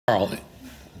Carl,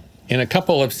 in a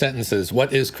couple of sentences,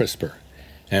 what is CRISPR,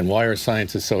 and why are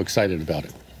scientists so excited about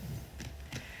it?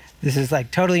 This is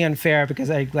like totally unfair because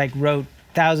I wrote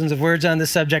thousands of words on this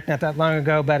subject not that long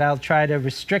ago, but I'll try to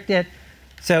restrict it.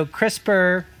 So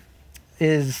CRISPR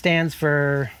stands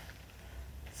for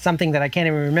something that I can't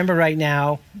even remember right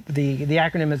now. The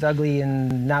acronym is ugly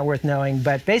and not worth knowing,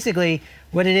 but basically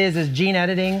what it is gene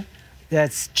editing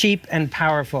that's cheap and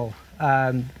powerful.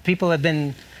 People have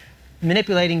been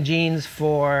manipulating genes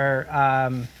for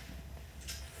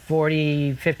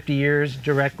 40, 50 years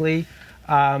directly,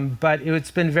 but it's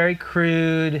been very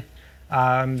crude.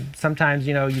 Sometimes,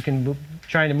 you can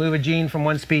trying to move a gene from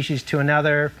one species to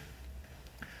another.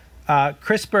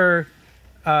 CRISPR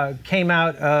came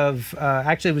out of,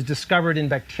 actually it was discovered in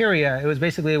bacteria. It was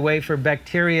basically a way for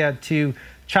bacteria to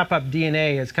chop up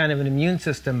DNA as kind of an immune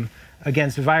system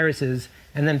against viruses.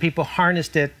 And then people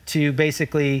harnessed it to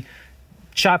basically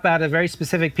chop out a very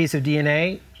specific piece of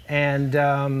DNA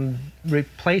and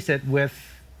replace it with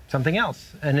something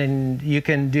else. And then you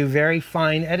can do very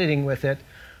fine editing with it.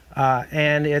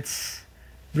 And it's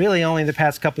really only the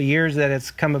past couple of years that it's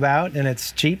come about, and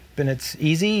it's cheap and it's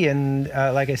easy, and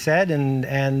like I said,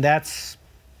 and that's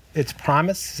its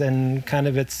promise and kind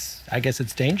of its, I guess,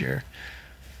 its danger.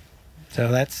 So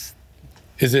that's.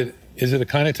 Is it a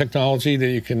kind of technology that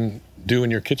you can do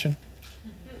in your kitchen?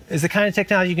 Is the kind of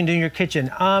technology you can do in your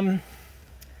kitchen? I've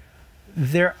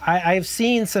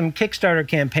seen some Kickstarter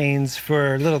campaigns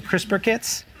for little CRISPR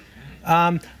kits.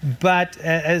 But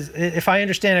if I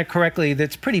understand it correctly,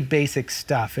 that's pretty basic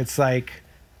stuff. It's like,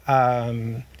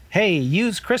 hey,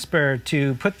 use CRISPR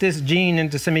to put this gene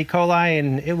into some E. coli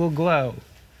and it will glow.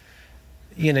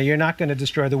 You're not going to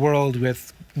destroy the world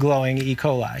with glowing E.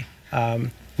 coli.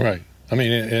 Right. I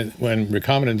mean, when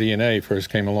recombinant DNA first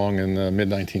came along in the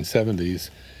mid-1970s,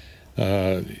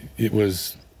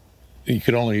 you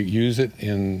could only use it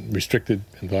in restricted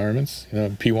environments,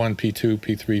 P1, P2,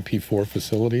 P3, P4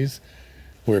 facilities,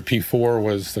 where P4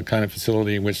 was the kind of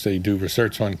facility in which they do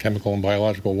research on chemical and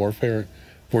biological warfare,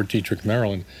 Fort Detrick,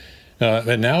 Maryland.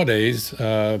 And nowadays,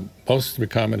 most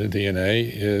recombinant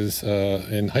DNA is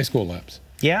in high school labs.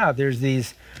 Yeah, there's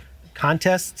these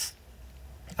contests,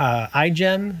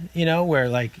 iGEM, where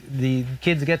like the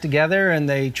kids get together and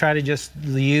they try to just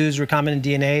use recombinant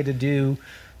DNA to do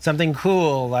something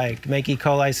cool, like make E.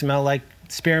 coli smell like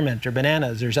spearmint or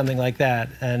bananas or something like that.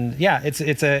 And yeah, it's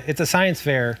a science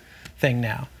fair thing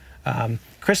now.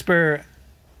 CRISPR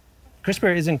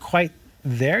isn't quite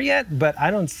there yet, but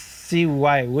I don't see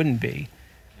why it wouldn't be.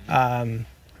 I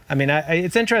mean,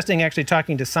 it's interesting actually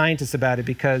talking to scientists about it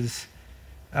because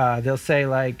they'll say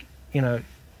like,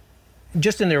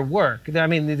 just in their work, I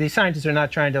mean, the scientists are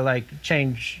not trying to like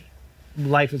change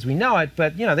life as we know it,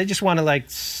 but they just want to like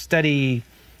study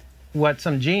what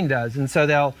some gene does, and so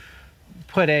they'll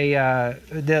put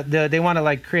they want to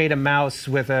like create a mouse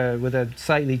with a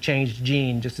slightly changed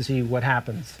gene just to see what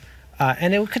happens,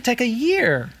 and it could take a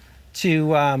year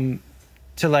to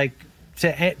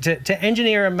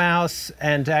engineer a mouse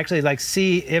and to actually like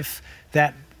see if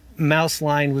that mouse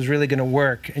line was really going to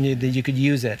work and you could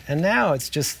use it. And now it's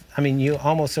just, I mean, you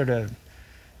almost sort of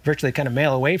virtually kind of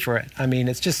mail away for it. I mean,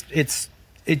 there's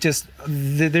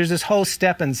this whole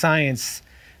step in science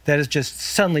that has just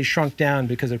suddenly shrunk down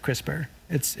because of CRISPR.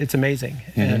 It's amazing.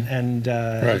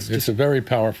 Mm-hmm. Right. It's a very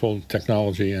powerful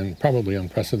technology and probably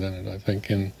unprecedented, I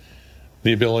think, in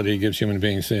the ability it gives human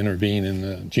beings to intervene in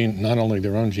the gene, not only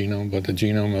their own genome, but the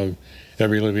genome of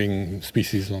every living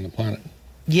species on the planet.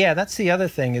 Yeah, that's the other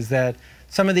thing, is that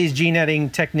some of these gene editing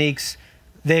techniques,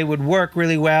 they would work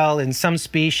really well in some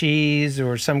species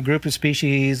or some group of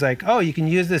species. Like, oh, you can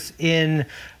use this in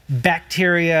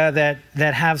bacteria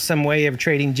that have some way of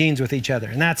trading genes with each other,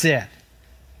 and that's it.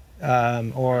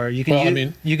 Or you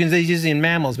can use it in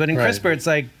mammals, but in CRISPR, it's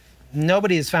like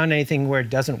nobody has found anything where it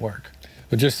doesn't work.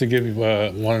 But just to give you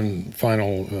one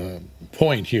final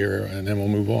point here, and then we'll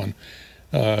move on.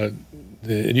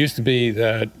 It used to be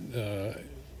that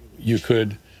you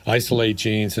could isolate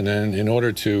genes, and then in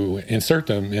order to insert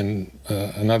them in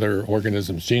another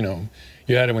organism's genome,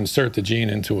 you had to insert the gene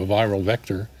into a viral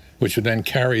vector, which would then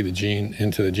carry the gene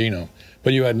into the genome.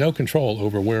 But you had no control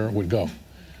over where it would go,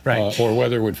 or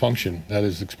whether it would function, that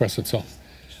is, express itself,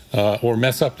 or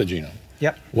mess up the genome.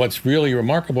 Yep. What's really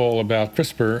remarkable about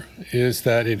CRISPR is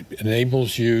that it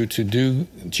enables you to do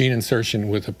gene insertion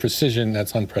with a precision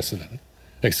that's unprecedented,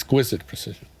 exquisite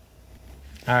precision.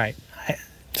 All right.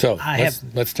 So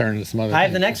let's turn to some other things. I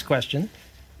have the next question,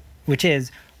 which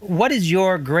is, what is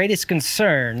your greatest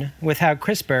concern with how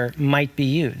CRISPR might be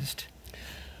used?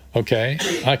 Okay.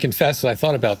 I confess I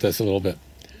thought about this a little bit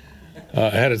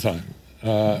ahead of time.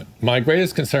 My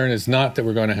greatest concern is not that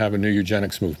we're going to have a new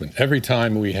eugenics movement. Every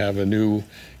time we have a new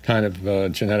kind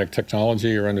of genetic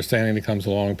technology or understanding that comes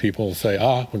along, people say,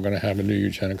 we're going to have a new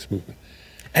eugenics movement.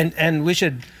 And we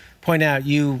should point out,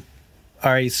 you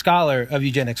are a scholar of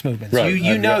eugenics movements. Right.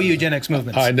 You know eugenics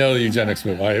movements. I know the eugenics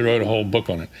movement. I wrote a whole book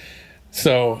on it.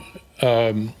 So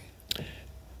I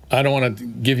don't want to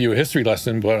give you a history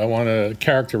lesson, but I want to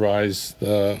characterize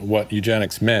what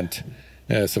eugenics meant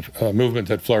as a movement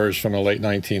that flourished from the late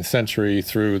 19th century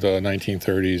through the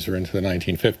 1930s or into the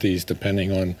 1950s,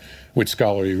 depending on which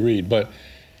scholar you read. But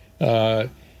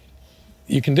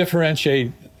you can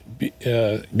differentiate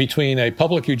between a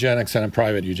public eugenics and a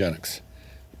private eugenics.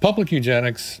 Public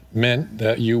eugenics meant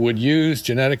that you would use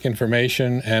genetic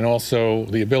information and also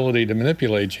the ability to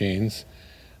manipulate genes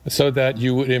so that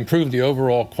you would improve the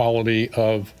overall quality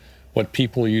of what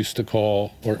people used to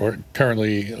call, or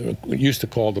currently used to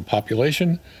call, the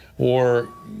population, or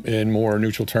in more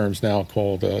neutral terms now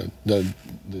called the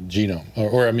genome,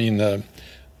 or I mean the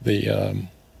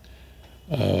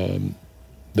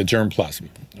germplasm,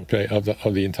 okay,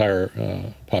 of the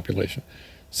entire population.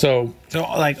 So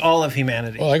like all of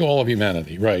humanity. Like all of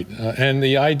humanity, right. And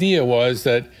the idea was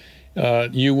that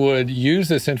you would use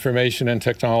this information and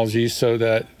technology so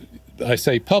that, I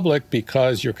say public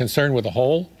because you're concerned with the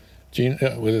whole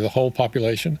with the whole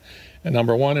population, and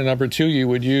number one. And number two, you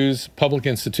would use public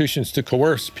institutions to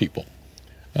coerce people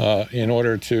in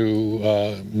order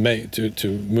to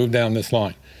move down this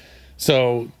line.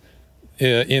 So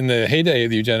in the heyday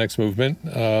of the eugenics movement,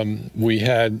 we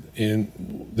had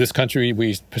in this country,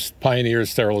 we pioneered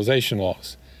sterilization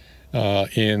laws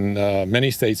in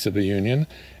many states of the Union,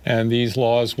 and these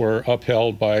laws were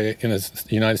upheld in the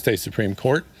United States Supreme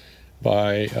Court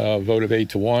by a vote of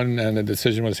 8-1, and the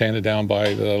decision was handed down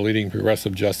by the leading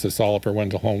progressive Justice Oliver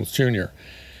Wendell Holmes Jr.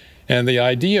 And the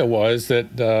idea was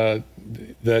that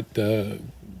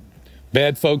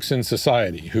bad folks in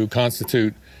society who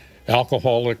constitute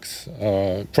alcoholics,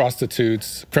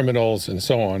 prostitutes, criminals, and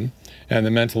so on, and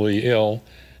the mentally ill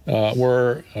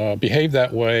were behaved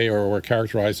that way or were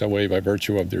characterized that way by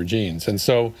virtue of their genes. And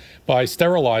so by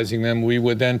sterilizing them, we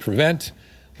would then prevent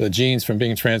the genes from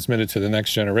being transmitted to the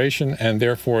next generation, and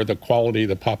therefore the quality of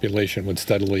the population would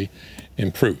steadily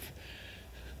improve.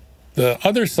 The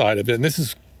other side of it, and this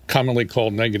is commonly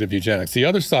called negative eugenics, the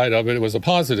other side of it was a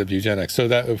positive eugenics, so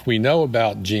that if we know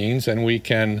about genes and we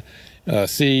can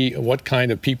see what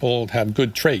kind of people have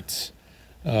good traits,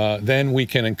 then we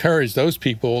can encourage those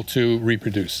people to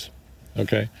reproduce,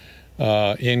 okay,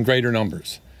 in greater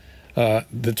numbers.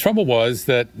 The trouble was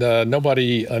that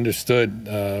nobody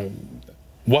understood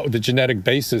what the genetic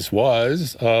basis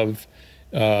was of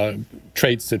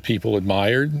traits that people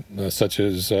admired, such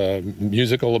as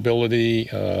musical ability,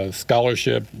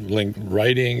 scholarship,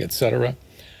 writing, etc.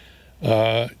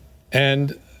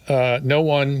 And no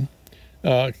one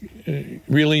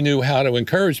really knew how to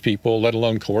encourage people, let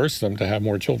alone coerce them to have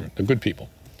more children, the good people.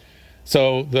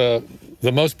 So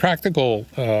the most practical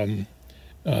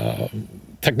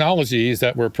technologies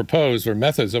that were proposed, or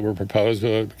methods that were proposed,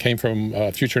 came from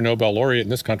a future Nobel laureate in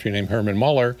this country named Hermann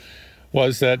Muller,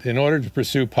 was that in order to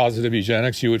pursue positive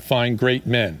eugenics, you would find great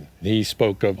men. He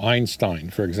spoke of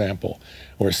Einstein, for example,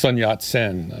 or Sun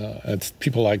Yat-sen,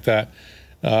 people like that.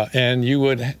 And you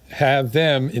would have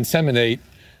them inseminate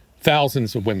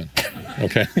thousands of women,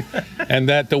 okay? And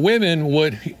that the women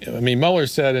would, I mean, Muller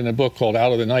said in a book called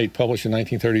Out of the Night, published in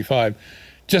 1935,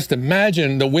 just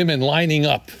imagine the women lining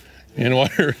up in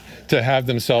order to have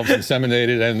themselves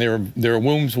inseminated, and their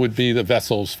wombs would be the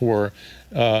vessels for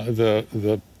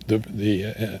the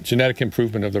genetic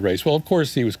improvement of the race. Well, of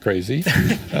course, he was crazy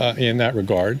in that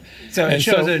regard. So it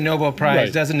shows that a Nobel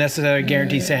Prize doesn't necessarily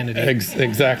guarantee sanity.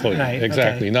 Exactly, right,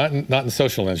 exactly. Okay. Not in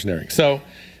social engineering. So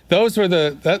those are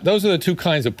the two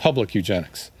kinds of public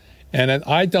eugenics, and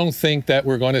I don't think that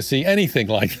we're going to see anything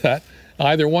like that,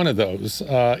 either one of those,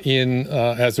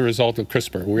 as a result of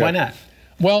CRISPR. Why not?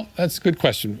 Well, that's a good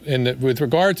question. With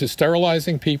regard to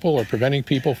sterilizing people or preventing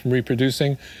people from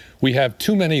reproducing, we have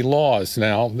too many laws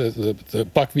now. The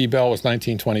Buck v. Bell was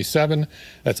 1927.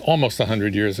 That's almost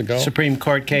 100 years ago. Supreme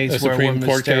Court case where a woman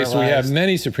was sterilized. We have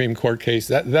many Supreme Court cases.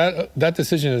 That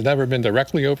decision has never been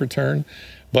directly overturned,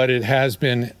 but it has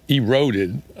been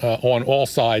eroded on all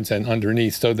sides and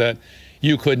underneath, so that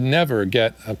you could never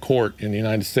get a court in the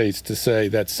United States to say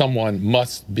that someone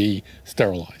must be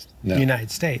sterilized. No. United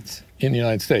States. In the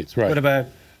United States, right. What about,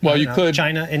 well, you could,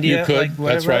 China, India, you could, like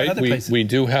whatever, that's right. Other places? We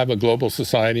do have a global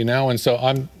society now, and so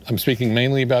I'm speaking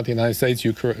mainly about the United States.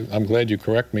 I'm glad you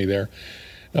correct me there.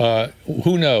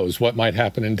 who knows what might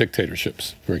happen in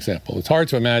dictatorships, for example. It's hard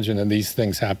to imagine that these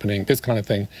things happening, this kind of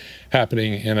thing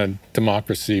happening in a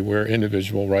democracy where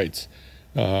individual rights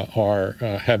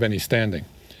have any standing.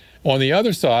 On the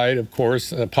other side, of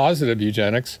course, positive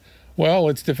eugenics, well,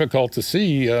 it's difficult to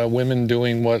see women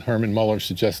doing what Herman Muller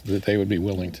suggested that they would be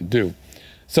willing to do.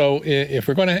 So if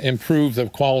we're going to improve the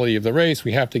quality of the race,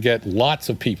 we have to get lots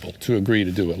of people to agree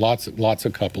to do it, lots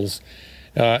of couples.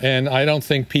 And I don't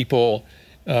think people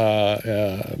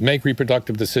make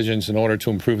reproductive decisions in order to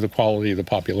improve the quality of the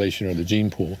population or the gene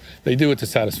pool. They do it to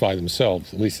satisfy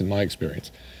themselves, at least in my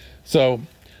experience. So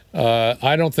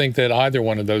I don't think that either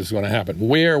one of those is going to happen.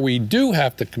 Where we do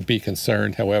have to be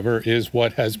concerned, however, is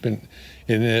what has been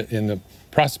in the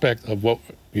prospect of what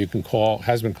you can call,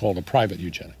 has been called a private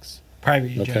eugenics.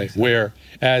 Private eugenics. Okay, where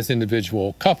as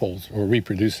individual couples or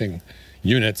reproducing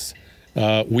units,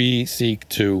 we seek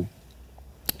to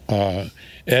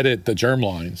edit the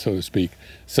germline, so to speak,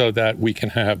 so that we can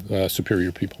have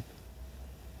superior people,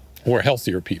 or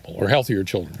healthier people, or healthier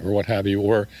children, or what have you,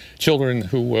 or children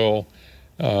who will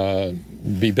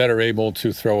be better able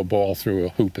to throw a ball through a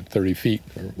hoop at 30 feet,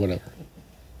 or whatever.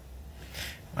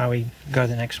 Why don't we go to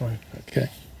the next one? Okay.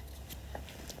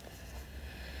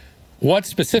 What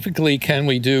specifically can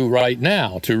we do right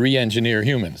now to re-engineer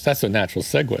humans? That's a natural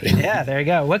segue. Yeah, there you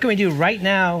go. What can we do right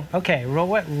now? Okay,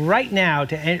 what right now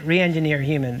to re-engineer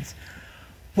humans?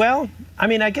 Well, I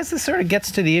mean, I guess this sort of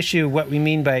gets to the issue of what we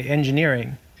mean by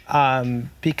engineering,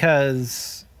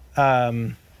 because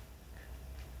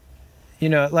you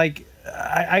know, like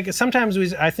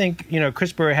sometimes I think, you know,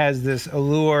 CRISPR has this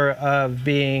allure of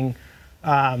being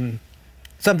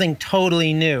something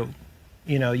totally new.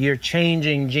 You know, you're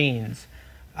changing genes.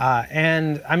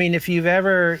 And I mean, if you've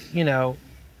ever, you know,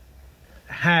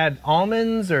 had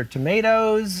almonds or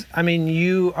tomatoes, I mean,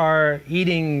 you are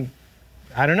eating,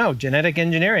 I don't know, genetic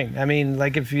engineering. I mean,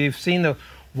 like if you've seen the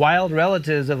wild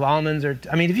relatives of almonds, or,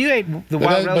 I mean, if you ate the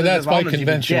wild relatives of almonds, but that's by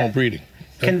conventional breeding.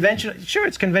 Conventional, sure,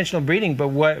 it's conventional breeding,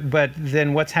 but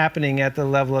then what's happening at the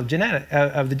level of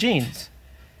of the genes?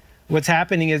 What's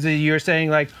happening is that you're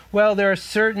saying, like, well, there are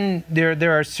certain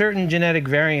genetic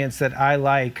variants that I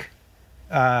like,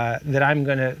 that I'm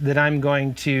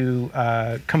going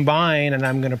to combine, and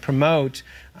I'm going to promote,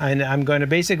 and I'm going to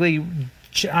basically,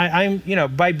 you know,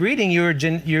 by breeding you're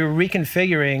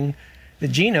reconfiguring the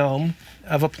genome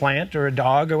of a plant or a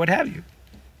dog or what have you.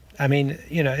 I mean,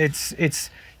 you know,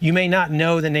 you may not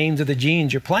know the names of the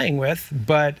genes you're playing with,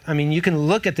 but I mean, you can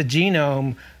look at the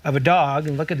genome of a dog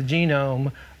and look at the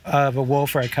genome of a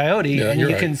wolf or a coyote, and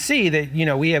you can see that, you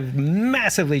know, we have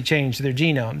massively changed their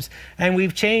genomes, and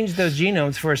we've changed those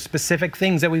genomes for specific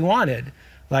things that we wanted,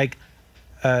 like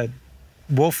a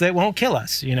wolf that won't kill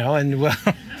us, you know, and well,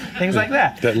 things like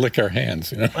that. That lick our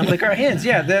hands, you know. And lick our hands,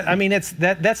 yeah. I mean,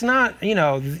 that's not, you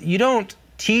know, you don't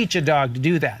teach a dog to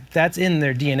do that. That's in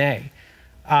their DNA.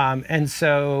 And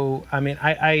so, I mean,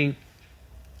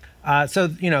 so,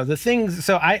 you know, the things,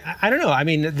 so I don't know. I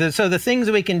mean, so the things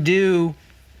that we can do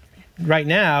right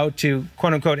now to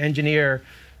quote unquote engineer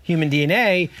human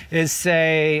DNA is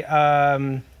say,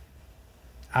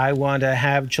 I want to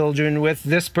have children with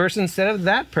this person instead of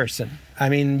that person. I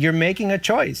mean, you're making a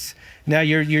choice. Now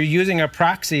you're using a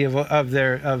proxy of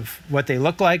what they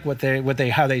look like,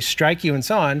 how they strike you, and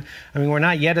so on. I mean, we're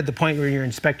not yet at the point where you're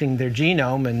inspecting their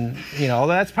genome, and you know,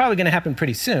 although that's probably going to happen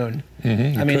pretty soon.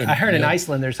 I mean, I heard in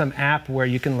Iceland there's some app where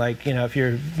you can, like, you know, if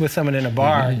you're with someone in a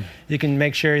bar, you can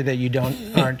make sure that you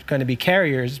aren't going to be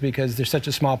carriers because there's such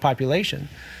a small population.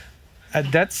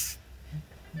 That's,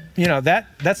 you know,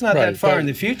 that's not that far in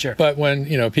the future. But when,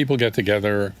 you know, people get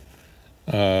together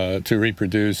to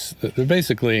reproduce, they're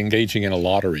basically engaging in a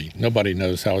lottery. Nobody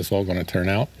knows how it's all going to turn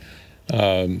out.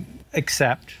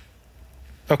 Except,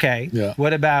 okay,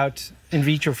 what about in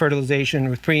vitro fertilization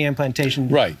with pre-implantation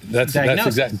That's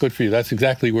exactly good for you. That's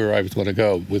exactly where I was going to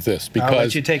go with this. Because, I'll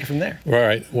let you take it from there.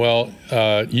 Right. Well,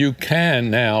 you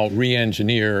can now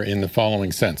re-engineer in the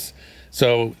following sense.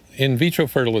 So in vitro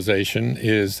fertilization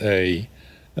is a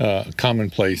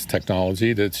commonplace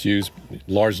technology that's used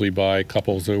largely by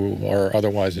couples who are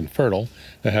otherwise infertile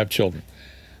that have children.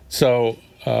 So,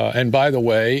 and by the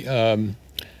way,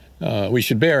 we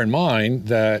should bear in mind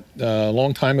that a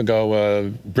long time ago, a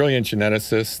brilliant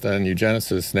geneticist and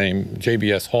eugenicist named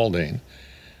J.B.S. Haldane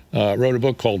wrote a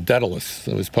book called Daedalus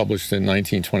that was published in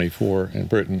 1924 in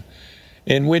Britain,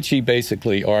 in which he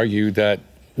basically argued that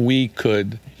we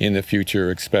could, in the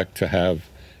future, expect to have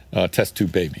test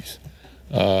tube babies.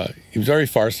 He was very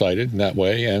farsighted in that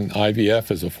way, and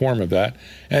IVF is a form of that.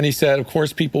 And he said, of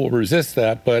course, people will resist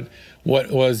that, but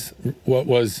what was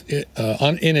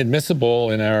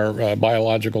inadmissible in our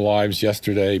biological lives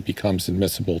yesterday becomes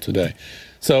admissible today.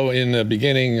 So in the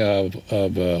beginning of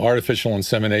artificial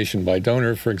insemination by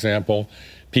donor, for example,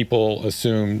 people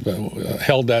assumed,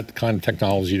 held that kind of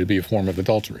technology to be a form of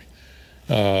adultery.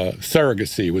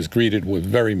 Surrogacy was greeted with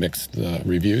very mixed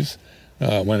reviews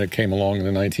when it came along in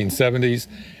the 1970s,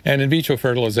 and in vitro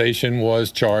fertilization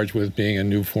was charged with being a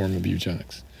new form of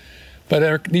eugenics.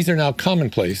 But these are now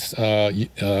commonplace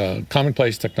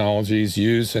technologies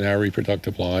used in our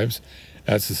reproductive lives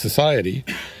as a society.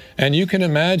 And you can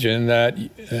imagine that,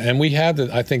 and we have,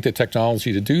 I think, the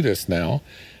technology to do this now,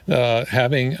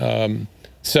 having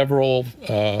several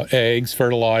eggs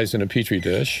fertilized in a petri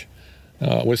dish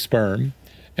with sperm,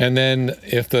 and then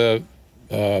if the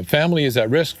family is at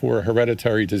risk for a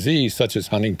hereditary disease such as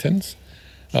Huntington's,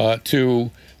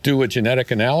 to do a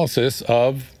genetic analysis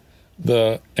of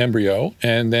the embryo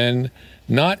and then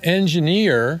not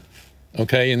engineer,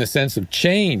 okay, in the sense of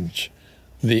change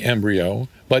the embryo,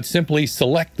 but simply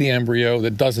select the embryo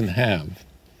that doesn't have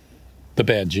the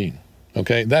bad gene.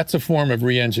 Okay, that's a form of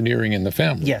re-engineering in the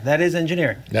family. Yeah, that is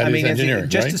engineering. That is engineering,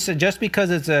 right? Just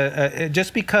because it's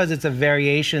a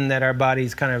variation that our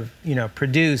bodies kind of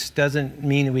produce doesn't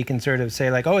mean we can sort of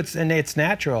say like, oh, it's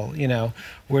natural.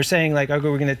 We're saying like, okay,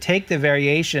 we're going to take the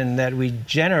variation that we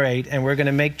generate and we're going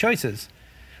to make choices.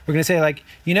 We're going to say like,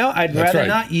 I'd rather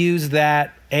not use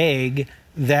that egg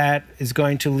that is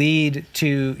going to lead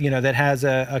to, that has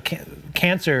a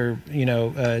cancer,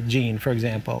 gene, for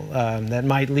example, that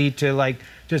might lead to like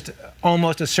just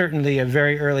almost a certainty of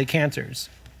very early cancers.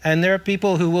 And there are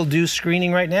people who will do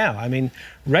screening right now,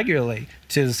 regularly,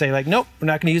 to say like, nope, we're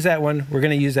not going to use that one, we're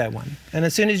going to use that one. And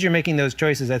as soon as you're making those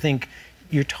choices, I think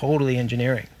you're totally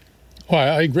engineering.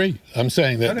 Well, I agree. I'm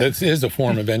saying that this is a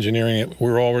form of engineering.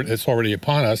 It's already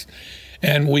upon us.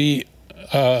 And we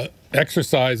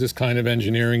exercise this kind of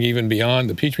engineering even beyond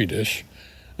the petri dish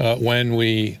when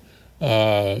we do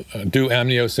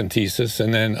amniocentesis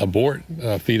and then abort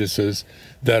fetuses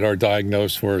that are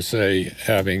diagnosed for, say,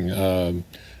 having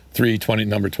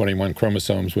number 21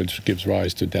 chromosomes, which gives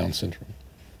rise to Down syndrome.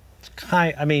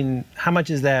 How much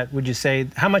is that, would you say,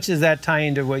 how much does that tie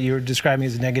into what you were describing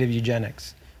as negative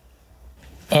eugenics?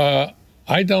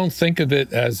 I don't think of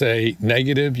it as a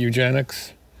negative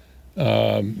eugenics.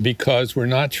 Because we're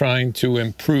not trying to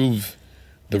improve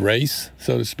the race,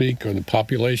 so to speak, or the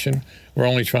population. We're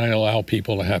only trying to allow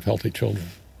people to have healthy children.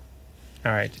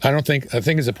 All right. I think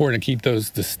it's important to keep those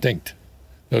distinct,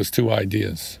 those two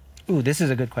ideas. Ooh, this is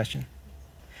a good question.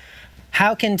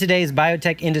 How can today's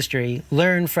biotech industry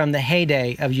learn from the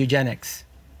heyday of eugenics?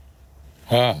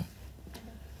 Well,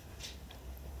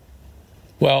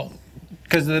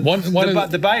 because the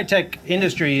biotech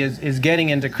industry is getting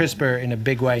into CRISPR in a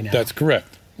big way now. That's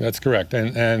correct. That's correct.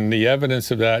 And the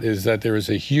evidence of that is that there is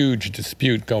a huge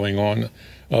dispute going on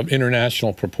of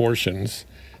international proportions,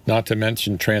 not to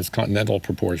mention transcontinental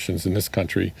proportions in this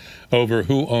country, over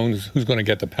who's going to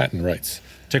get the patent rights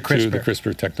to the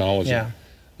CRISPR technology. Yeah.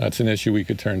 That's an issue we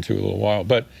could turn to in a little while.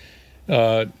 But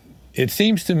it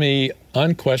seems to me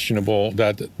unquestionable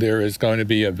that there is going to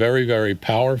be a very, very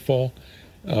powerful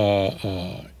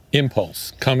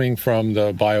impulse coming from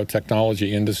the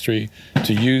biotechnology industry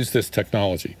to use this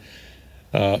technology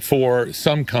for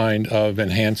some kind of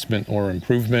enhancement or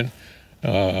improvement,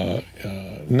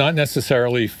 not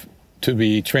necessarily to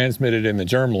be transmitted in the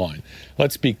germline.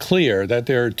 Let's be clear that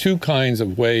there are two kinds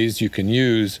of ways you can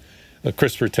use the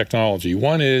CRISPR technology.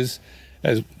 One is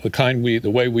as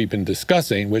the way we've been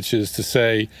discussing, which is to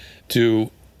say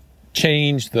to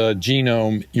change the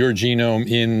genome, your genome,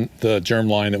 in the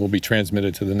germline that will be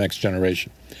transmitted to the next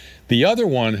generation. The other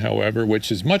one, however, which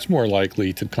is much more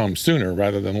likely to come sooner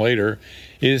rather than later,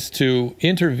 is to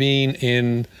intervene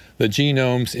in the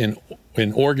genomes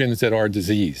in organs that are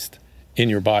diseased in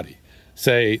your body,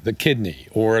 say the kidney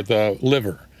or the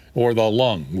liver or the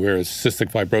lung, where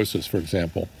cystic fibrosis, for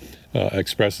example,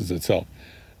 expresses itself.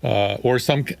 Or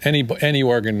any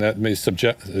organ that may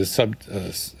subjected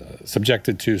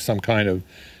to some kind of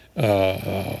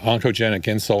oncogenic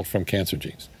insult from cancer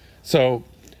genes. So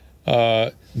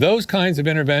those kinds of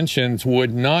interventions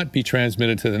would not be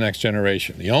transmitted to the next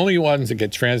generation. The only ones that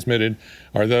get transmitted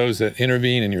are those that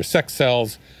intervene in your sex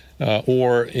cells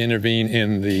or intervene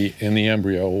in the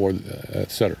embryo, or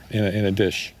et cetera, in a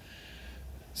dish.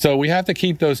 So we have to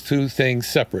keep those two things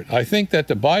separate. I think that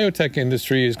the biotech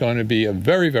industry is going to be a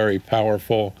very, very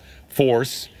powerful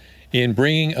force in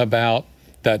bringing about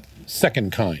that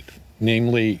second kind,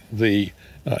 namely the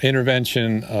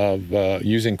intervention of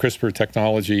using CRISPR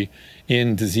technology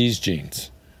in disease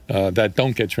genes that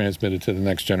don't get transmitted to the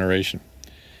next generation.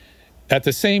 At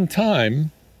the same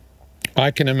time,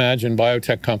 I can imagine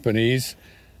biotech companies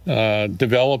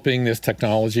developing this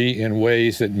technology in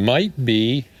ways that might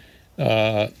be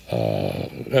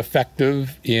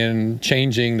effective in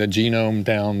changing the genome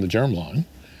down the germline.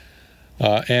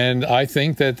 And I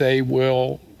think that they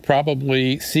will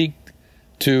probably seek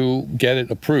to get it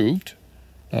approved.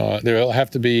 They'll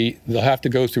have to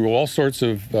go through all sorts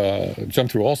of,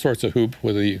 jump through all sorts of hoops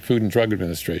with the Food and Drug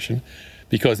Administration,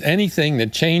 because anything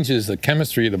that changes the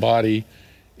chemistry of the body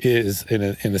is,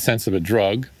 in the sense of a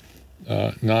drug,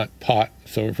 not pot,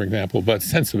 so for example, but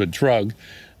sense of a drug,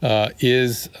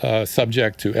 is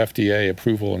subject to FDA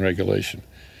approval and regulation.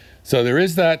 So there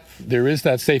is that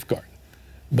safeguard.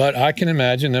 But I can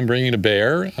imagine them bringing to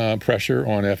bear pressure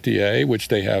on FDA, which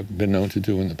they have been known to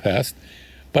do in the past.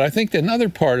 But I think another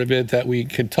part of it that we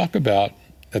could talk about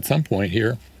at some point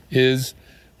here is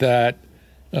that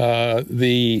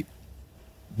the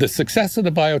success of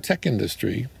the biotech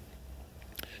industry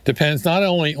depends not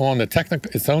only on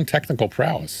its own technical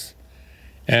prowess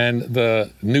and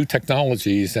the new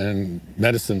technologies and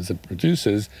medicines it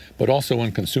produces, but also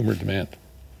on consumer demand.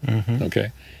 Mm-hmm.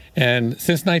 Okay. And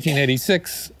since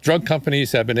 1986, drug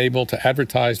companies have been able to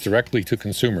advertise directly to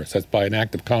consumers. That's by an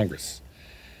act of Congress.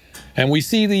 And we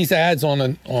see these ads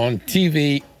on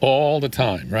TV all the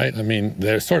time, right? I mean,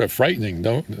 they're sort of frightening.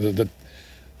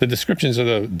 The descriptions of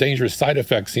the dangerous side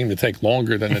effects seem to take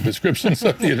longer than the descriptions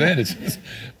of the advantages.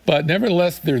 But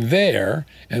nevertheless, they're there,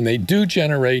 and they do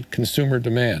generate consumer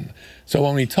demand. So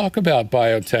when we talk about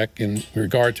biotech in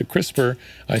regard to CRISPR,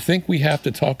 I think we have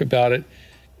to talk about it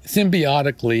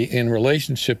symbiotically in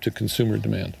relationship to consumer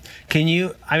demand. Can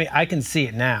you, I mean, I can see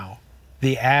it now.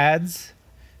 The ads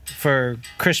for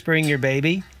CRISPRing your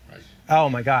baby. Right. Oh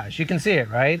my gosh, you can see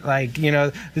it, right? Like, you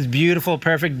know, this beautiful,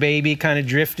 perfect baby kind of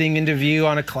drifting into view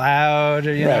on a cloud.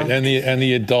 Or, you know. And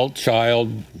the adult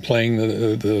child playing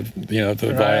the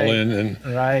violin and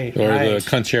the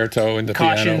concerto and the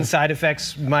piano. Caution, side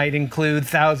effects might include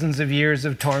thousands of years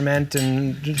of torment,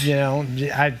 and you know,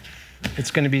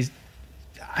 it's going to be.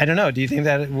 I don't know. Do you think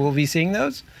that we'll be seeing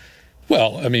those?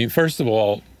 Well, I mean, first of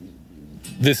all,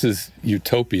 this is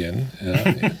utopian.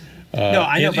 No,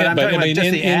 I know, but I'm talking about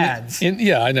just the ads.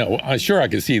 Yeah, I know. Sure, I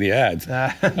can see the ads.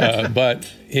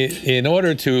 But in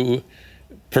order to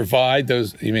provide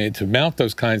those, I mean, to mount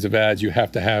those kinds of ads, you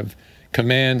have to have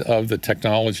command of the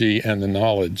technology and the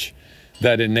knowledge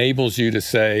that enables you to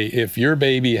say, if your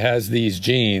baby has these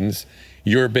genes,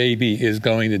 your baby is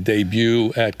going to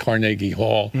debut at Carnegie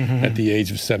Hall at the age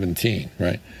of 17,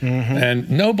 right? And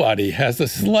nobody has the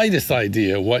slightest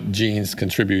idea what genes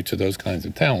contribute to those kinds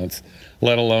of talents,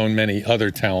 let alone many other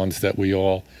talents that we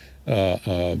all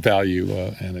value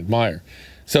and admire.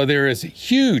 So there is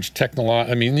huge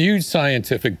huge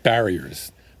scientific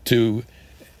barriers to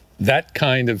that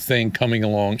kind of thing coming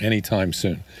along anytime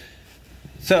soon.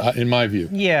 So, in my view.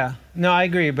 Yeah, no, I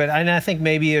agree, but I think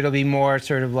maybe it'll be more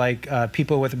sort of like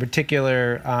people with a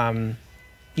particular,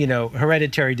 you know,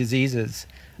 hereditary diseases.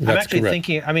 That's I'm actually correct.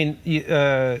 thinking. I mean,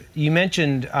 you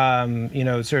mentioned, you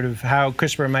know, sort of how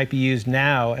CRISPR might be used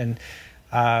now, and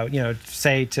you know,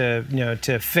 say to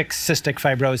fix cystic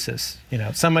fibrosis. You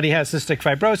know, somebody has cystic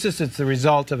fibrosis; it's the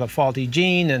result of a faulty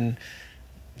gene, and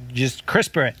just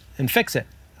CRISPR it and fix it.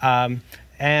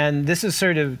 And this is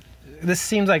sort of. This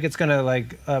seems like it's going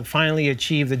to finally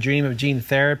achieve the dream of gene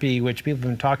therapy, which people have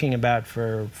been talking about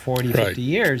for 40, 50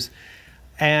 years.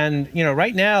 And you know,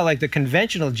 right now, like the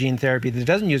conventional gene therapy that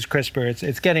doesn't use CRISPR,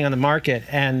 it's getting on the market,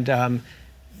 and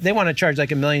they want to charge like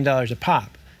 $1 million a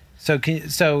pop. So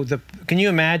can you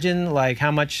imagine like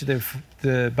how much the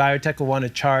biotech will want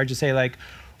to charge to say like,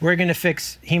 we're going to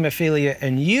fix hemophilia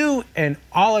and you and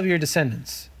all of your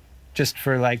descendants, just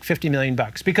for like $50 million,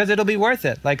 because it'll be worth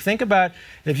it. Like, think about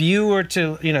if you were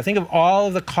to, you know, think of all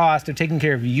of the cost of taking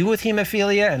care of you with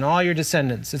hemophilia and all your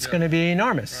descendants. It's going to be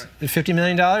enormous. Right. $50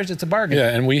 million, it's a bargain.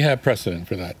 Yeah, and we have precedent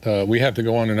for that. We have to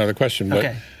go on to another question,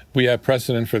 but we have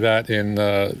precedent for that in,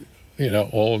 you know,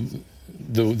 all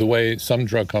the way some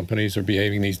drug companies are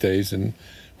behaving these days in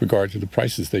regard to the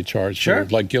prices they charge. Sure.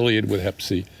 Like Gilead with Hep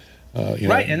C. You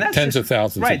right, know, and that's tens of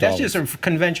thousands of dollars. Right, that's just a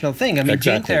conventional thing. I mean,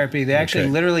 gene therapy, they actually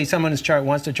literally, someone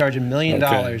wants to charge $1 million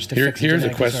to fix it. Here's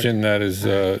a question that is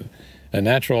a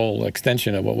natural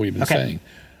extension of what we've been saying.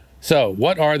 So,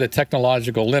 what are the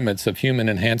technological limits of human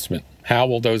enhancement? How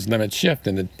will those limits shift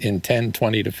in 10,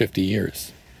 20 to 50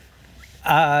 years?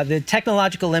 The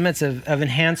technological limits of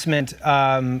enhancement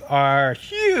are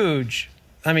huge.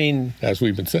 I mean, as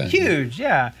we've been saying, huge.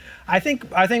 Yeah, I think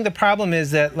the problem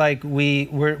is that like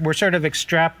we're sort of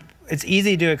it's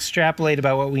easy to extrapolate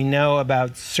about what we know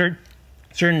about certain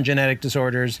genetic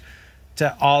disorders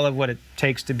to all of what it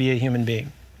takes to be a human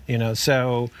being. You know,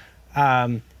 so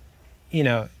you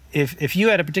know, if you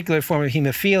had a particular form of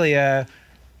hemophilia,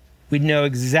 we'd know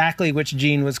exactly which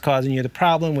gene was causing you the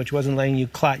problem, which wasn't letting you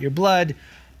clot your blood,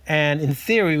 and in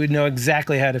theory, we'd know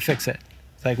exactly how to fix it.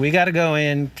 It's like, we got to go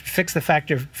in, fix the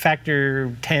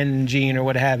factor 10 gene or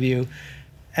what have you,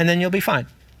 and then you'll be fine.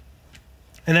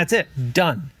 And that's it,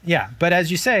 done. Yeah, but as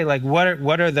you say, like, what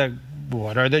are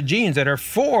the genes that are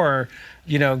for,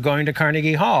 you know, going to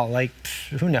Carnegie Hall? Like,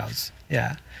 who knows?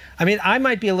 Yeah. I mean, I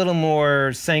might be a little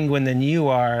more sanguine than you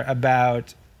are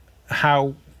about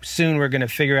how soon we're going to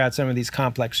figure out some of these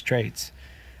complex traits.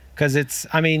 Because it's,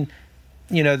 I mean,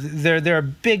 you know, there are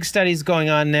big studies going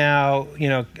on now, you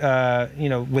know,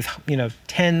 with, you know,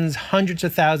 tens, hundreds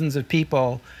of thousands of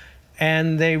people,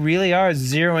 and they really are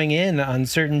zeroing in on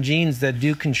certain genes that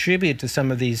do contribute to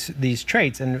some of these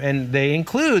traits, and they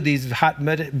include these hot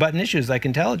button issues like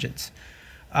intelligence.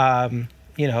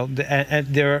 You know, and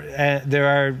there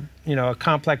are, you know, a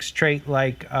complex trait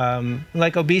like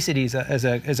obesity as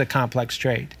a complex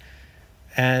trait,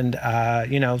 and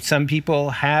you know, some people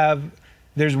have.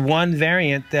 There's one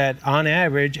variant that, on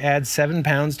average, adds 7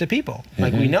 pounds to people.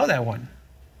 Like, we know that one,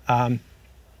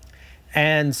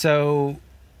 and so,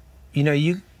 you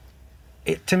know,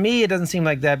 to me, it doesn't seem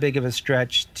like that big of a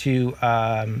stretch to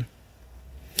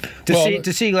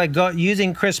see like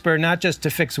using CRISPR not just to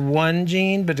fix one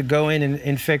gene, but to go in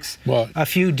and fix a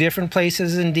few different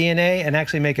places in DNA and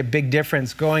actually make a big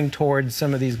difference going towards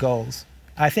some of these goals.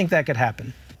 I think that could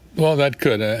happen. Well, that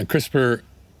could. CRISPR,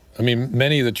 I mean,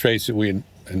 many of the traits that we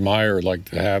admire, like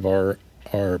to have, are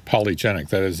polygenic.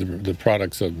 That is, the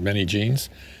products of many genes,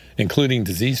 including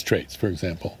disease traits, for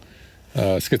example.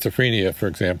 Schizophrenia, for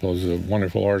example, is a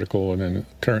wonderful article in the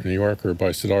current New Yorker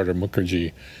by Siddhartha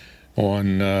Mukherjee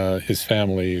on his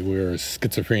family, where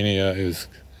schizophrenia is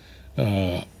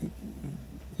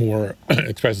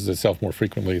expresses itself more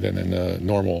frequently than in the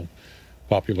normal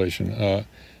population.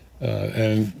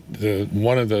 And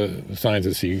one of the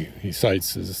scientists he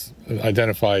cites is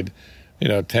identified, you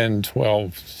know, 10,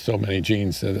 12, so many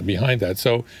genes behind that.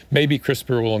 So maybe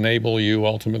CRISPR will enable you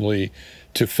ultimately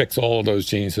to fix all of those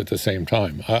genes at the same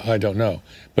time. I don't know,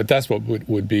 but that's what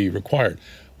would be required.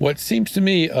 What seems to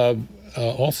me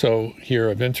also here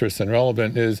of interest and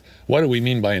relevant is, what do we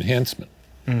mean by enhancement?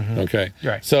 Okay,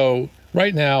 right. So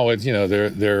right now, it's, you know,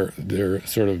 they're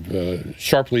sort of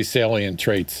sharply salient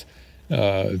traits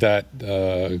that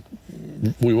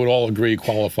we would all agree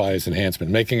qualify as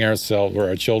enhancement, making ourselves or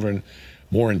our children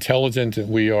more intelligent than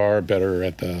we are, better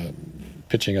at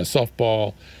pitching a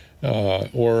softball,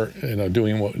 or, you know,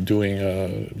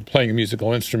 playing a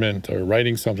musical instrument or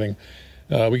writing something.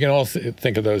 We can all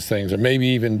think of those things, or maybe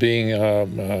even being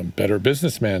a better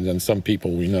businessman than some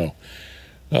people we know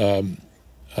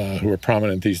who are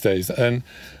prominent these days. And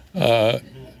but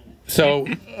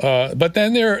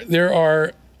then there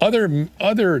are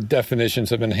other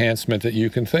definitions of enhancement that you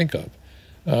can think of.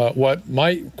 What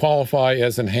might qualify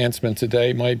as enhancement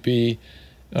today might be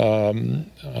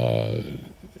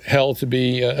held to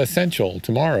be essential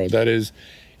tomorrow. That is,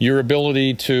 your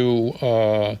ability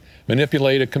to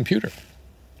manipulate a computer,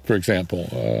 for example.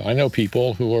 I know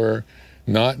people who are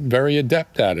not very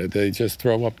adept at it. They just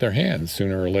throw up their hands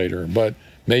sooner or later. But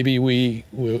maybe we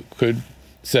could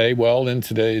say, well, in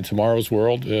tomorrow's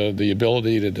world, the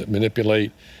ability to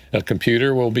manipulate a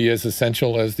computer will be as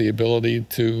essential as the ability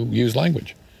to use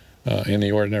language in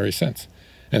the ordinary sense.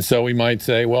 And so we might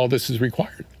say, well, this is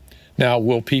required. Now,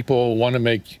 will people want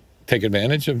to take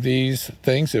advantage of these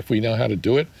things if we know how to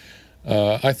do it?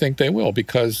 I think they will,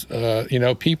 because, you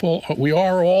know, we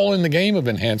are all in the game of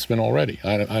enhancement already.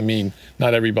 I mean,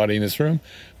 not everybody in this room,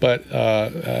 but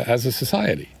as a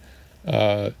society.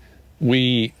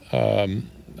 We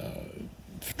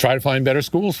try to find better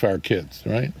schools for our kids,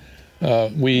 right?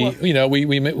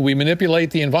 We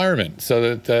manipulate the environment so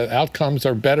that the outcomes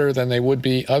are better than they would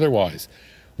be otherwise.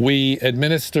 We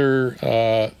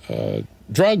administer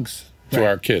drugs to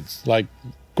our kids, like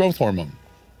growth hormone,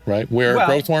 right? Where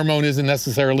growth hormone isn't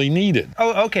necessarily needed.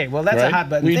 Oh, okay. Well, that's a hot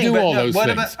button thing. We do all those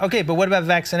things. Okay, but what about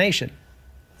vaccination?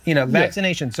 You know,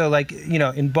 vaccination. Yeah. So, like, you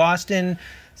know, in Boston,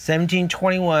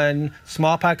 1721,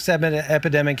 smallpox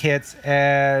epidemic hits,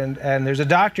 and there's a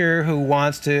doctor who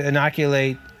wants to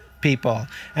inoculate people,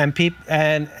 and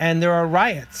there are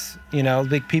riots. You know,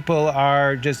 the people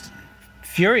are just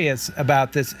furious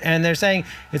about this, and they're saying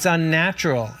it's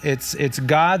unnatural. It's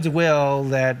God's will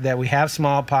that we have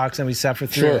smallpox and we suffer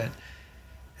through it.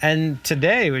 And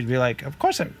today we'd be like, of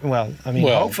course,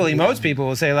 hopefully most people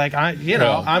will say like, I'm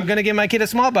going to give my kid a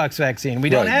smallpox vaccine. We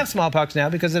don't have smallpox now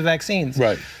because of vaccines.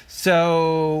 Right.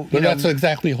 So, but that's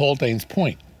exactly Haldane's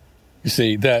point. You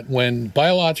see, that when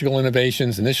biological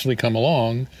innovations initially come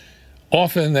along,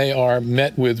 often they are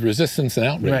met with resistance and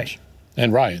outrage,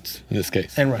 and riots in this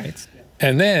case. And riots.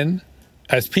 And then,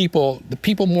 as the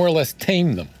people more or less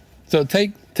tame them. So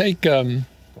take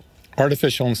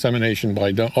artificial insemination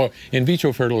or in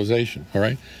vitro fertilization, all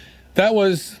right? That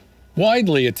was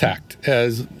widely attacked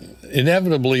as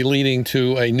inevitably leading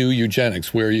to a new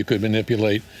eugenics where you could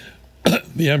manipulate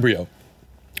the embryo.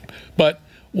 But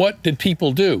what did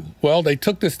people do? Well, they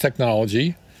took this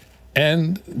technology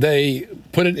and they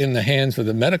put it in the hands of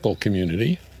the medical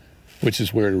community, which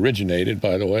is where it originated,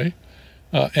 by the way,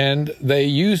 and they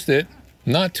used it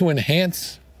not to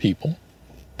enhance people,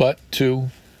 but to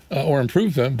or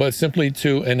improve them, but simply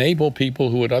to enable people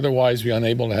who would otherwise be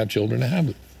unable to have children to have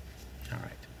them. All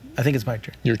right. I think it's my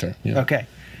turn. Your turn. Yeah. Okay.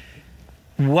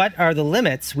 What are the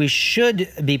limits we should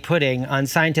be putting on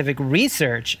scientific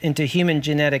research into human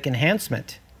genetic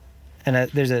enhancement?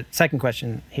 And there's a second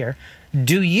question here.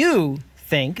 Do you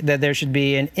think that there should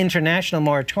be an international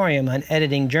moratorium on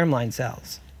editing germline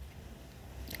cells?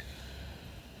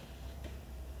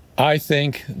 I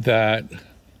think that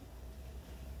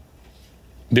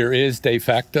there is de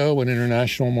facto an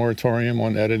international moratorium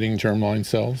on editing germline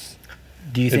cells.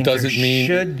 Do you think there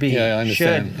should be? Yeah, I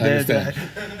understand. I understand.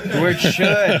 The word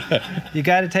should. You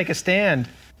got to take a stand.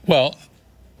 Well,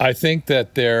 I think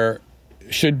that there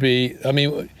should be. I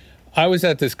mean, I was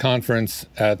at this conference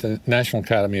at the National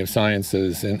Academy of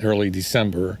Sciences in early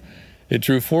December. It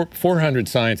drew 400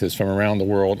 scientists from around the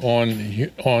world on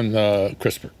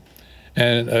CRISPR,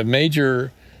 and a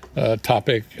major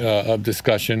topic of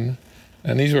discussion.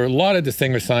 And these were a lot of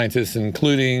distinguished scientists,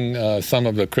 including some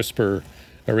of the CRISPR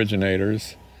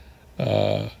originators.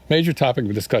 Major topic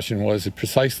of discussion was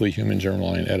precisely human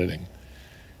germline editing.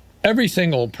 Every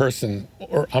single person,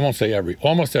 or I won't say every,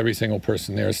 almost every single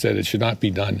person there said it should not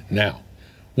be done now.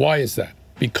 Why is that?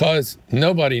 Because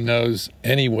nobody knows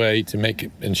any way to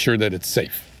ensure that it's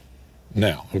safe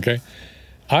now, okay?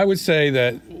 I would say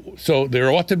that, so there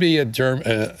ought to be an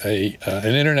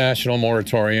international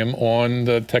moratorium on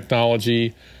the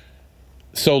technology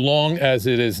so long as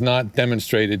it is not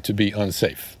demonstrated to be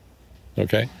unsafe,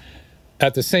 okay?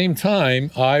 At the same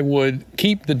time, I would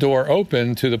keep the door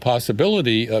open to the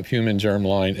possibility of human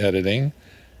germline editing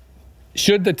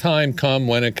should the time come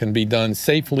when it can be done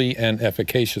safely and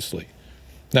efficaciously.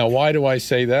 Now, why do I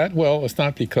say that? Well, it's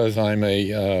not because I'm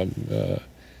a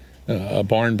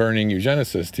barn-burning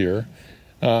eugenicist here.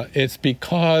 It's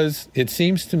because it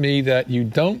seems to me that you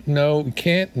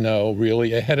can't know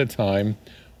really ahead of time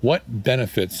what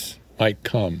benefits might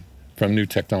come from new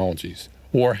technologies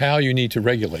or how you need to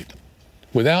regulate them.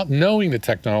 Without knowing the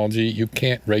technology, you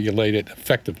can't regulate it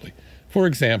effectively. For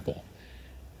example,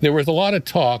 there was a lot of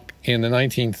talk in the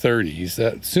 1930s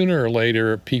that sooner or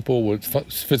later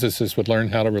physicists would learn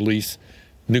how to release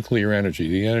nuclear energy,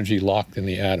 the energy locked in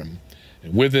the atom.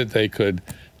 And with it, they could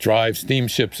drive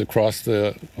steamships across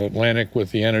the Atlantic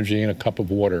with the energy in a cup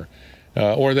of water,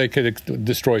 or they could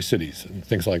destroy cities and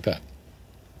things like that.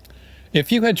 If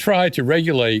you had tried to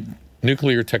regulate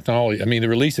nuclear technology, I mean, the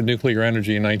release of nuclear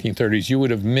energy in the 1930s, you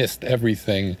would have missed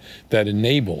everything that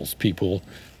enables people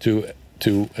to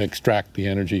extract the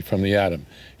energy from the atom.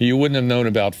 You wouldn't have known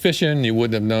about fission. You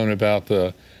wouldn't have known about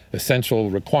the essential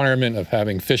requirement of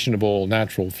having fissionable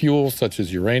natural fuels, such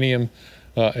as uranium,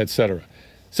 etc.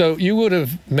 So you would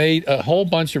have made a whole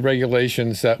bunch of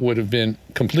regulations that would have been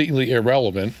completely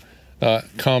irrelevant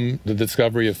come the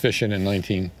discovery of fission in the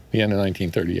end of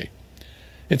 1938.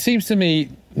 It seems to me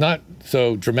not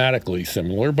so dramatically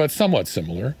similar, but somewhat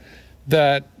similar,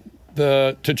 that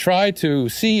to try to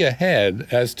see ahead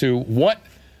as to what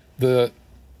the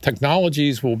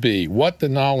technologies will be, what the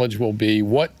knowledge will be,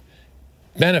 what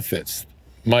benefits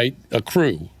might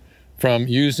accrue from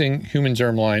using human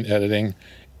germline editing,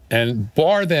 and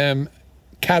bar them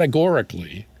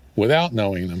categorically without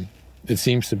knowing them, it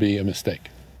seems to be a mistake.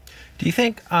 Do you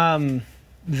think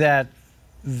that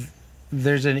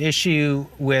there's an issue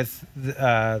with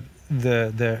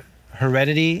the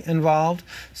heredity involved?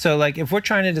 So, like, if we're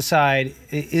trying to decide,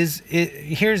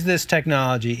 here's this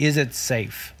technology, is it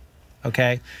safe?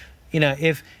 Okay, you know,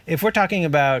 if we're talking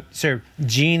about sort of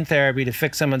gene therapy to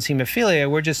fix someone's hemophilia,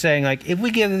 we're just saying, like, if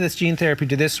we give this gene therapy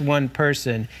to this one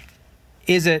person,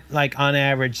 is it, like, on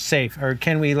average safe, or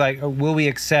can we, like, or will we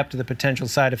accept the potential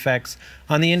side effects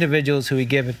on the individuals who we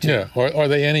give it to? Yeah, or are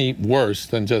they any worse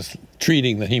than just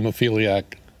treating the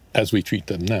hemophiliac as we treat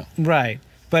them now? Right.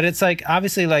 but it's like,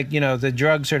 obviously, like, you know, the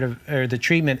drug sort of, or the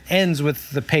treatment ends with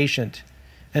the patient.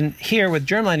 And here with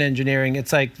germline engineering,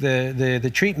 it's like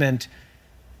the treatment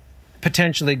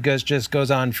potentially just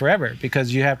goes on forever,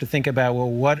 because you have to think about, well,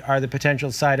 what are the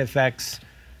potential side effects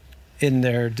in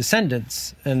their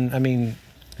descendants? And I mean,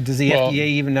 does the FDA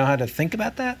even know how to think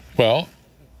about that? Well,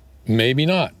 maybe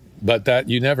not, but that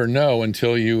you never know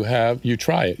until you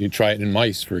try it. You try it in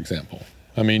mice, for example.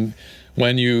 I mean,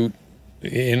 when you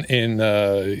in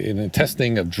the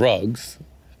testing of drugs,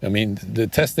 I mean, the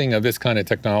testing of this kind of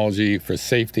technology for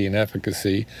safety and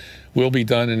efficacy will be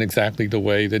done in exactly the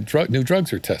way that new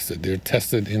drugs are tested. They're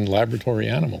tested in laboratory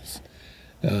animals,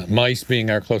 mice being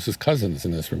our closest cousins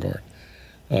in this regard,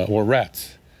 or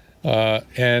rats. They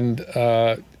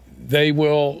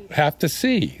will have to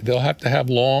see. They'll have to have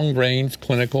long-range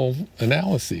clinical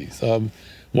analyses of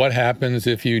what happens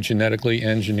if you genetically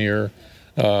engineer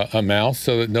a mouse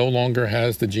so that no longer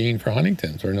has the gene for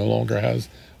Huntington's or no longer has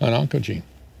an oncogene.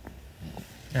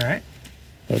 All right.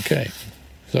 Okay,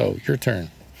 so your turn.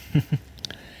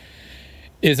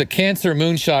 Is a cancer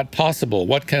moonshot possible?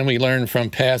 What can we learn from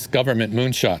past government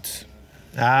moonshots?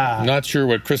 I'm not sure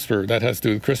what CRISPR, that has to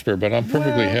do with CRISPR, but I'm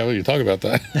perfectly happy to talk about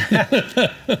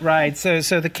that. Right. So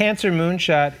the cancer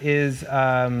moonshot is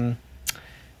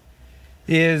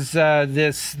this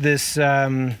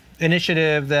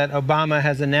initiative that Obama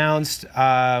has announced,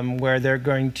 where they're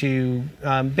going to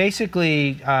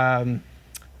basically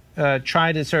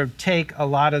try to sort of take a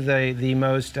lot of the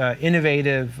most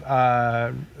innovative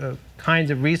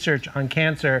kinds of research on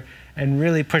cancer and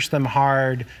really push them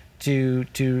hard to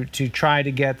try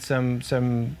to get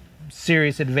some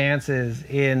serious advances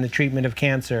in the treatment of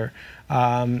cancer.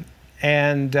 It's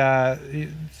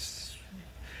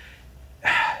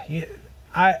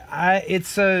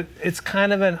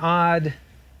kind of an odd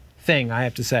thing, I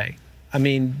have to say. I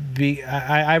mean,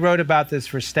 I wrote about this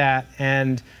for Stat,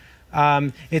 and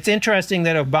it's interesting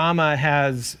that Obama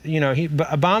has, you know,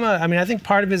 I mean, I think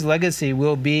part of his legacy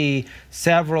will be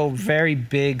several very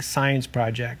big science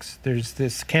projects. There's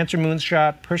this cancer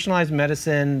moonshot, personalized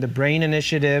medicine, the brain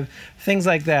initiative, things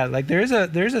like that. Like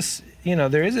Obama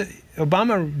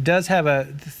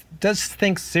does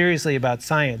think seriously about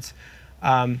science.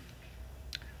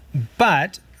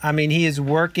 But I mean, he is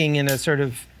working in a sort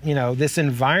of, you know, this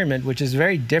environment which is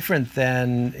very different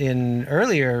than in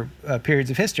earlier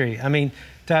periods of history. I mean,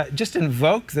 to just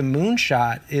invoke the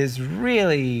moonshot is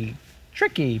really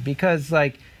tricky, because,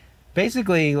 like,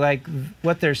 basically, like,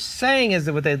 what they're saying is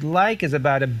that what they'd like is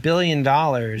about $1 billion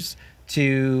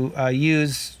to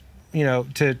use, you know,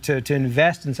 to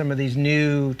invest in some of these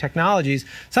new technologies,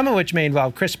 some of which may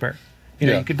involve CRISPR. You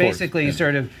know, you could basically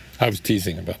sort of... I was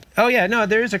teasing about that. Oh, yeah, no,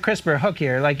 there is a CRISPR hook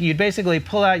here. Like, you'd basically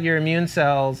pull out your immune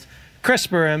cells,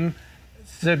 CRISPR them,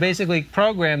 so basically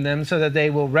program them so that they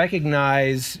will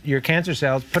recognize your cancer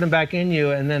cells, put them back in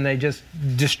you, and then they just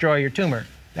destroy your tumor.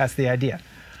 That's the idea.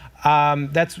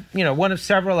 That's, you know, one of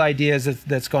several ideas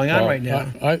that's going on right now.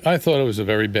 I thought it was a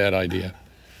very bad idea.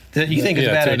 You think it's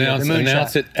a bad idea?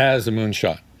 Announce it as a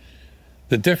moonshot.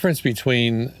 The difference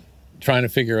between trying to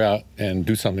figure out and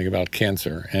do something about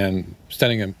cancer and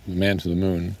sending a man to the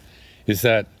moon is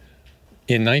that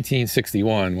in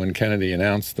 1961, when Kennedy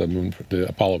announced the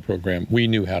Apollo program, we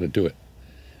knew how to do it.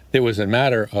 It was a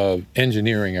matter of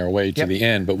engineering our way to the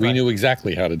end, but we knew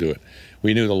exactly how to do it.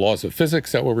 We knew the laws of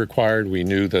physics that were required. We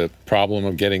knew the problem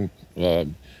of getting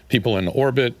people in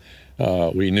orbit.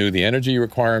 We knew the energy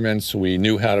requirements. We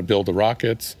knew how to build the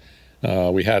rockets.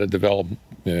 We had to develop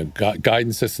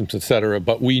guidance systems, et cetera,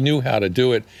 but we knew how to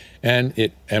do it, and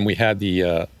we had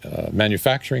the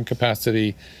manufacturing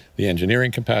capacity, the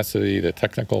engineering capacity, the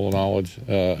technical knowledge,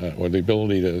 or the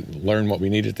ability to learn what we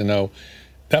needed to know.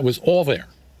 That was all there,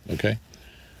 okay?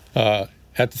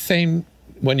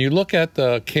 When you look at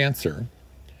the cancer,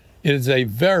 it is a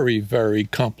very, very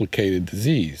complicated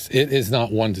disease. It is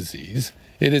not one disease.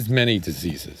 It is many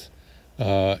diseases,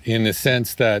 in the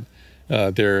sense that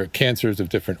there are cancers of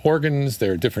different organs.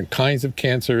 There are different kinds of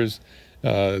cancers.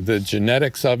 The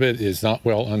genetics of it is not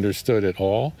well understood at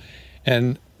all.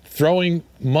 And throwing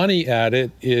money at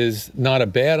it is not a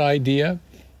bad idea,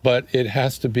 but it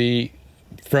has to be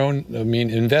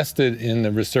invested in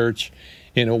the research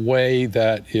in a way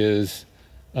that is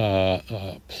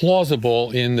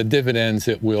plausible in the dividends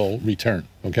it will return,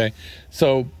 okay?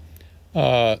 So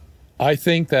I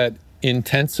think that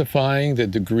intensifying the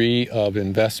degree of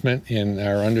investment in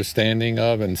our understanding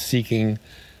of and seeking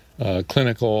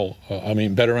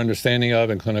better understanding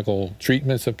of and clinical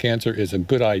treatments of cancer is a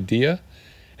good idea.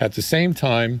 At the same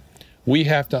time, we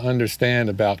have to understand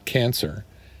about cancer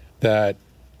that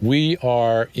we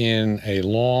are in a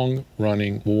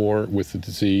long-running war with the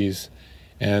disease,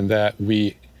 and that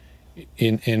we,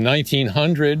 in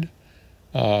 1900,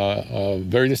 a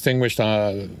very distinguished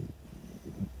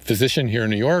physician here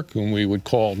in New York, whom we would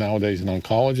call nowadays an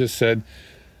oncologist, said,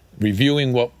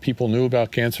 reviewing what people knew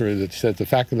about cancer, it said the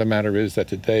fact of the matter is that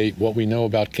today what we know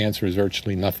about cancer is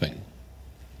virtually nothing.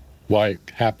 Why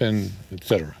it happened,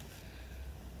 etc.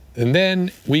 And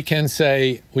then we could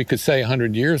say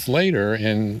 100 years later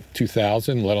in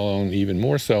 2000, let alone even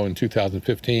more so in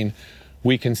 2015,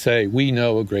 we can say we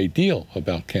know a great deal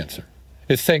about cancer.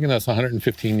 It's taken us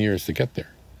 115 years to get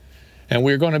there. And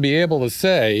we're going to be able to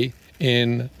say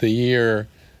in the year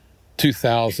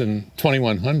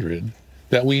 2100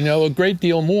 that we know a great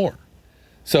deal more.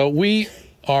 So we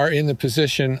are in the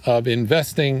position of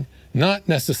investing not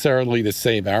necessarily to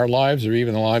save our lives or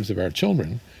even the lives of our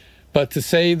children, but to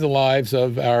save the lives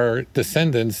of our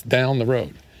descendants down the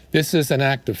road. This is an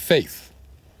act of faith,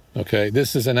 okay?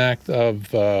 This is an act of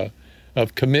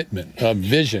commitment, of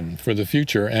vision for the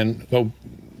future, and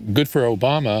good for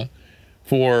Obama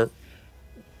for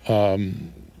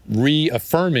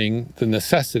reaffirming the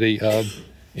necessity of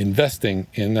investing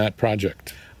in that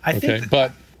project.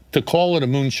 But to call it a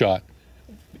moonshot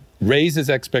raises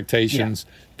expectations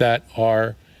that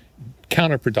are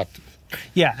counterproductive.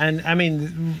 Yeah, and I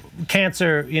mean,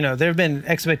 cancer, you know, there have been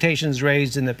expectations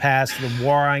raised in the past, the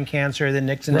war on cancer that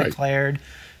Nixon declared.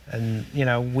 And, you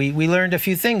know, we learned a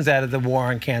few things out of the war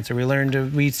on cancer. We learned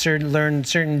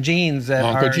certain genes that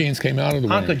oncogenes came out of the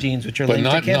war. Oncogenes, which are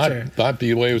linked to cancer. Not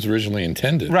the way it was originally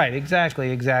intended. Right,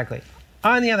 exactly.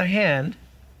 On the other hand,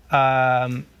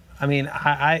 I mean,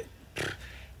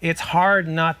 it's hard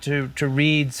not to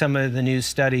read some of the new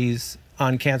studies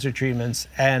on cancer treatments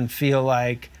and feel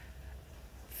like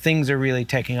things are really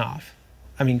taking off.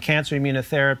 I mean, cancer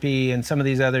immunotherapy and some of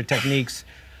these other techniques,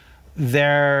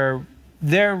 they're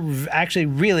actually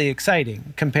really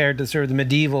exciting compared to sort of the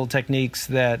medieval techniques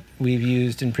that we've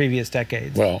used in previous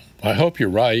decades. Well, I hope you're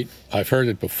right. I've heard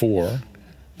it before.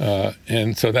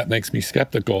 And so that makes me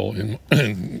skeptical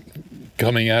in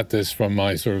coming at this from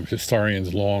my sort of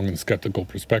historian's long and skeptical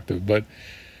perspective. But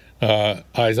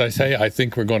as I say, I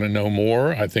think we're going to know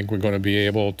more. I think we're going to be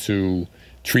able to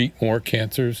treat more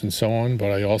cancers and so on.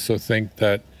 But I also think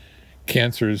that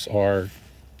cancers are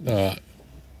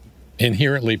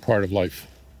inherently part of life.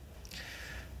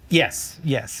 Yes,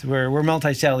 we're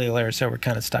multicellular, so we're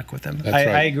kind of stuck with them. That's right.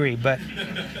 I agree, but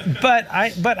I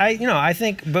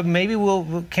think maybe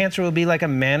cancer will be like a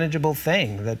manageable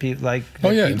thing that people like.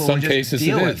 In some cases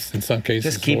it is. In some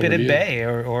cases, just keep it at bay,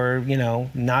 or you know,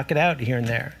 knock it out here and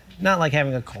there. Not like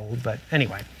having a cold, but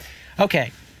anyway.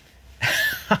 Okay.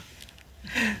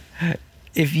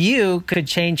 If you could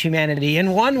change humanity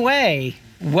in one way,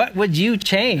 what would you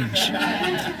change?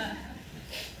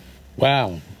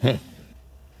 Wow.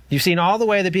 You've seen all the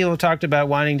way that people have talked about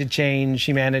wanting to change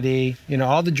humanity, you know,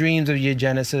 all the dreams of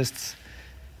eugenicists.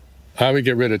 I would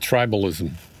get rid of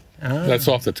tribalism. Oh. That's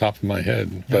off the top of my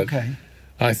head. But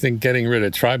I think getting rid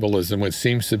of tribalism, which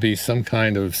seems to be some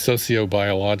kind of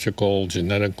sociobiological,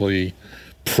 genetically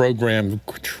programmed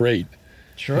trait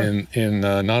in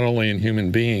not only in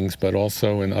human beings, but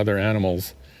also in other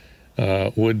animals,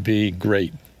 would be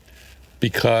great.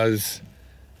 Because,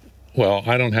 well,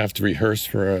 I don't have to rehearse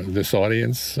for this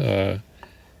audience. The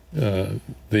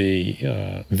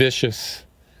vicious,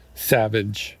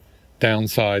 savage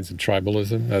downsides of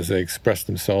tribalism as they express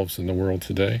themselves in the world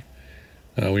today.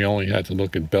 We only had to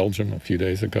look at Belgium a few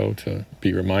days ago to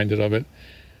be reminded of it.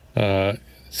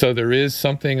 So there is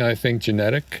something, I think,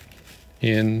 genetic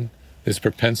in this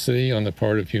propensity on the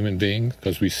part of human beings,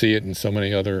 because we see it in so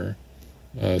many other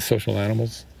social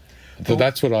animals. So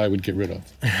that's what I would get rid of.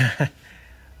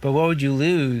 But what would you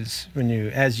lose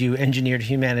as you engineered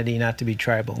humanity not to be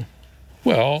tribal?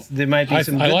 Well, there might be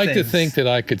some good I like things. to think that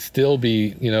I could still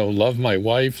be, you know, love my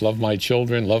wife, love my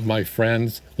children, love my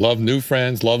friends, love new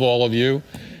friends, love all of you,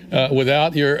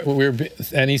 without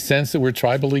any sense that we're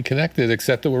tribally connected,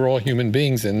 except that we're all human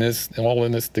beings all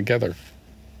in this together.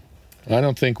 I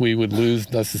don't think we would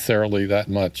lose necessarily that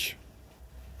much.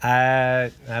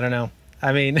 I don't know.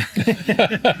 I mean,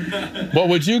 what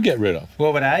would you get rid of?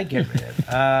 What would I get rid of?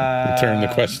 Turn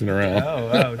the question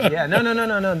around. Yeah.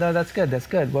 No. That's good. That's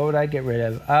good. What would I get rid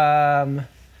of?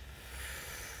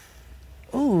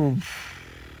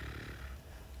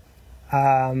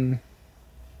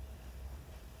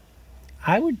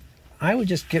 I would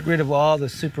just get rid of all the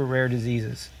super rare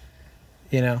diseases.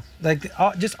 You know, like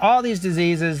just all these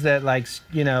diseases that, like,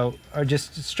 you know, are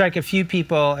just strike a few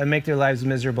people and make their lives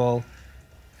miserable.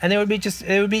 And it would be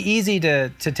easy to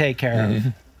take care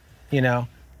of, you know.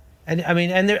 And I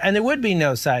mean, and there would be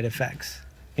no side effects,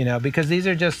 you know, because these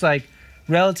are just like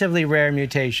relatively rare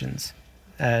mutations.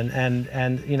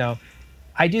 And you know,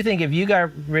 I do think if you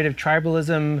got rid of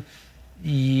tribalism,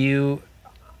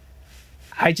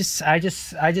 I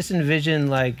just envision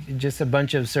like just a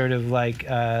bunch of sort of like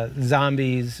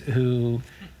zombies who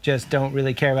just don't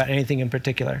really care about anything in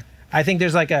particular. I think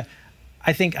there's like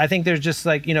I think there's just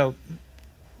like, you know,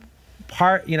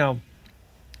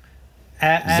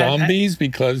 zombies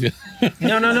because no,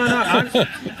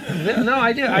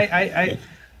 I do.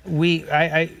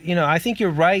 You know, I think you're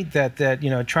right that you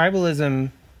know,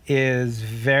 tribalism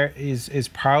is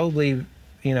probably,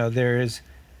 you know, there's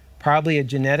probably a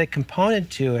genetic component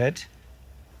to it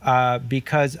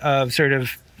because of sort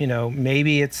of, you know,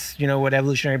 maybe it's, you know, what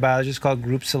evolutionary biologists call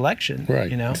group selection. Right,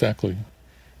 you know? exactly.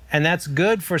 And that's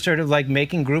good for sort of like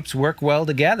making groups work well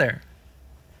together.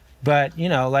 But, you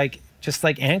know, like just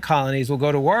like ant colonies will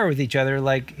go to war with each other.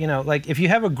 Like, you know, like if you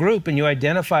have a group and you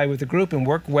identify with the group and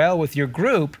work well with your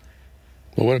group,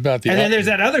 well, what about the and then there's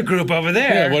that other group over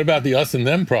there. Yeah, what about the us and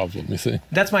them problem, you see?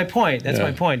 That's my point. That's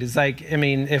my point. It's like, I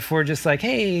mean, if we're just like,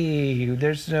 hey,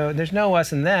 there's no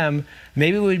us and them,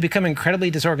 maybe we'd become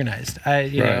incredibly disorganized.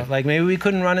 You know, like maybe we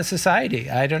couldn't run a society.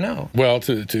 I don't know. Well,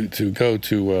 to go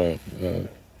to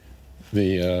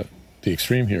the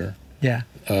extreme here. Yeah.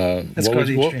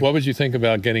 What would you think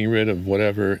about getting rid of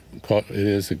whatever it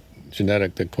is a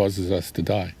genetic that causes us to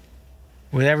die?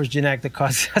 Whatever's genetic that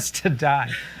causes us to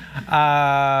die.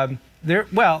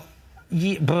 Well,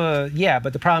 yeah,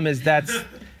 but the problem is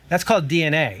that's called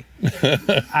DNA.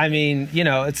 I mean, you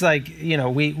know, it's like, you know,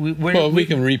 we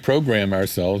can reprogram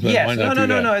ourselves. Yes, why not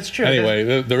no, it's true.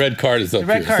 Anyway, the red card is up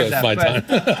here, so it's my time.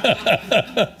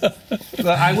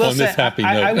 Well, I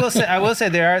will say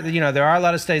there are a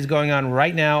lot of studies going on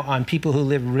right now on people who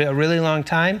live a really long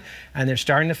time, and they're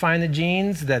starting to find the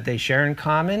genes that they share in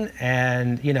common.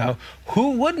 And you know,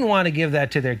 who wouldn't want to give that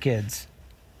to their kids?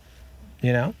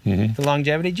 You know, the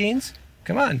longevity genes.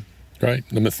 Come on. Right,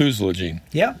 the Methuselah gene.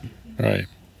 Yep. Right,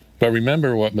 but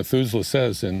remember what Methuselah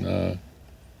says in,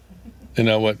 you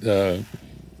know what,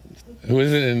 who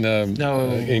is it in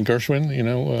Gershwin? You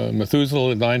know,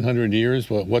 Methuselah 900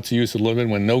 years. Well, what's the use of living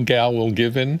when no gal will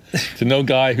give in to no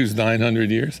guy who's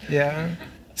 900 years? Yeah.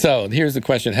 So here's the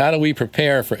question: how do we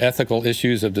prepare for ethical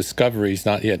issues of discoveries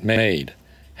not yet made?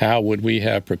 How would we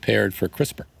have prepared for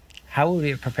CRISPR? How would we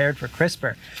have prepared for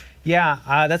CRISPR? Yeah,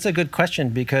 that's a good question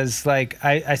because, like,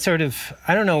 I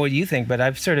don't know what you think, but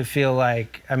I sort of feel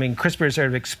like, I mean, CRISPR sort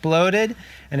of exploded,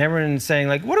 and everyone's saying,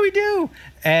 like, what do we do?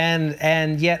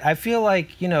 And yet I feel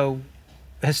like, you know,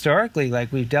 historically,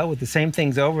 like, we've dealt with the same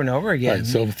things over and over again. Right,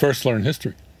 so first learn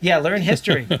history. Yeah, learn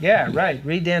history. Yeah, right.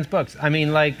 Read Dan's books. I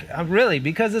mean, like, really,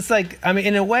 because it's like, I mean,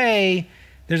 in a way,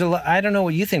 there's a lot, I don't know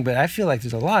what you think, but I feel like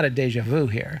there's a lot of deja vu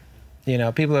here. You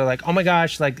know, people are like, oh my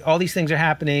gosh, like all these things are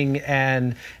happening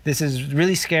and this is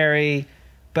really scary,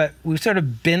 but we've sort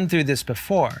of been through this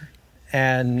before.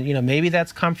 And, you know, maybe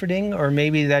that's comforting or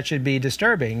maybe that should be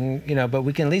disturbing, you know, but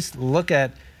we can at least look at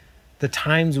the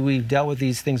times we've dealt with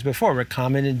these things before.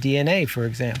 Recombinant DNA, for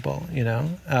example, you know.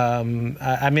 I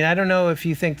mean, I don't know if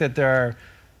you think that there are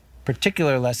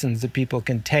particular lessons that people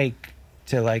can take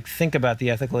to like think about the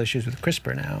ethical issues with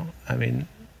CRISPR now. I mean.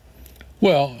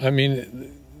 Well, I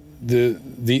mean, the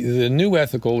new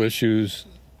ethical issues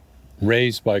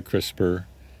raised by CRISPR,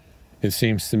 it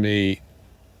seems to me,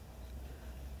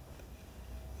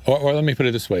 or let me put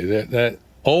it this way, that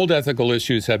old ethical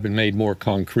issues have been made more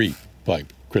concrete by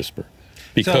CRISPR.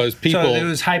 Because people... So it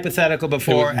was hypothetical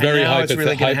before, and now it's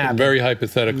really going to happen. Very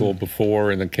hypothetical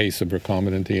before in the case of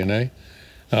recombinant DNA.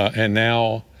 And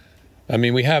now, I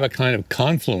mean, we have a kind of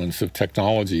confluence of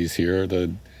technologies here.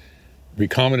 The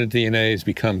recombinant DNA has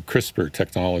become CRISPR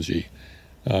technology.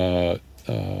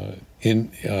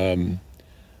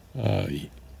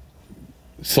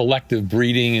 Selective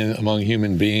breeding among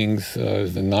human beings,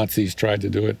 the Nazis tried to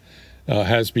do it,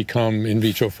 has become in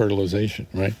vitro fertilization,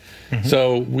 right?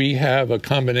 So we have a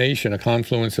combination, a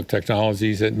confluence of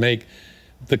technologies that make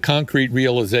the concrete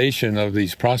realization of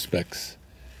these prospects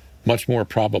much more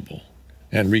probable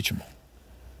and reachable.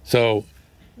 So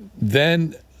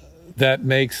then that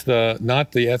makes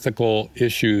not the ethical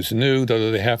issues new,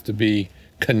 though they have to be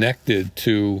connected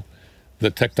to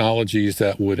the technologies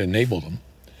that would enable them,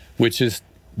 which is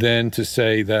then to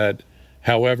say that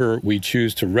however we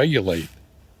choose to regulate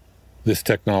this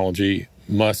technology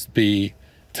must be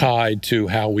tied to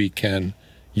how we can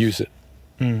use it.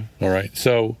 All right,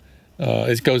 so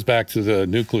it goes back to the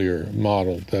nuclear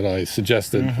model that I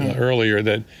suggested earlier,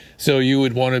 that so you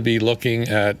would want to be looking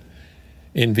at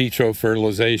in vitro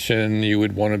fertilization, you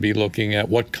would want to be looking at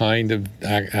what kind of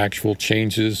actual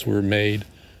changes were made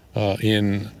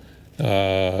in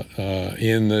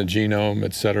the genome,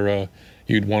 et cetera.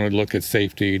 You'd want to look at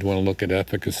safety, you'd want to look at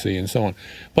efficacy, and so on.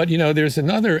 But, you know, there's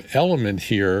another element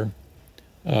here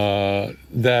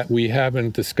that we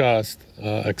haven't discussed,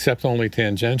 except only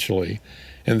tangentially,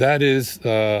 and that is,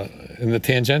 and the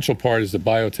tangential part is the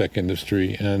biotech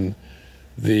industry and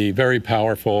the very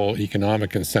powerful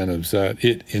economic incentives that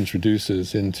it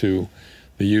introduces into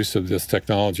the use of this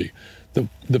technology.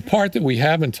 The part that we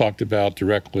haven't talked about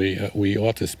directly,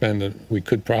 we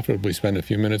could profitably spend a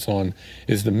few minutes on,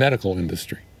 is the medical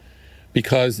industry,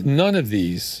 because none of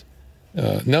these,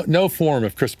 no form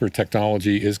of CRISPR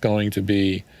technology is going to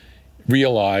be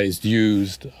realized,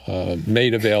 used,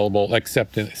 made available,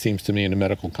 except it seems to me in a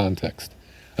medical context.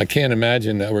 I can't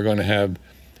imagine that we're going to have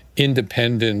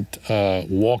independent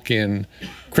walk-in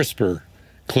CRISPR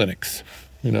clinics,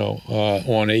 you know,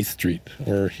 on 8th Street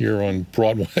or here on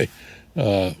Broadway,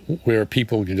 where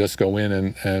people can just go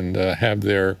in and have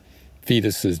their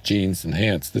fetuses' genes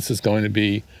enhanced. This is going to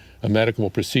be a medical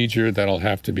procedure that'll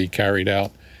have to be carried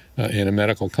out in a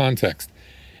medical context.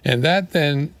 And that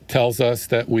then tells us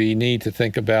that we need to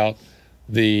think about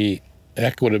the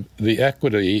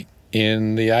equity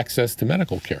in the access to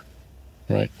medical care.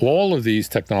 Right. All of these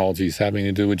technologies having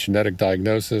to do with genetic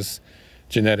diagnosis,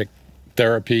 genetic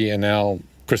therapy, and now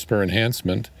CRISPR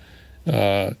enhancement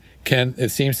can, it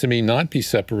seems to me, not be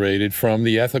separated from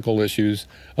the ethical issues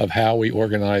of how we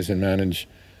organize and manage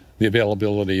the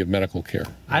availability of medical care.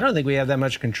 I don't think we have that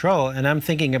much control, and I'm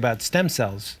thinking about stem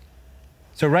cells.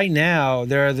 So right now,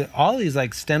 there are all these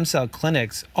like stem cell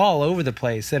clinics all over the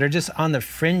place that are just on the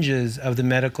fringes of the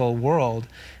medical world.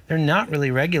 They're not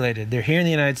really regulated. They're here in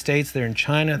the United States, they're in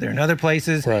China, they're in other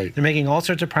places. Right. They're making all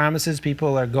sorts of promises.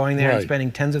 People are going there and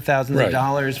spending tens of thousands of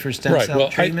dollars for stem cell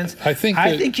treatments. I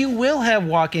think you will have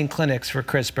walk-in clinics for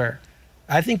CRISPR.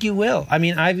 I think you will. I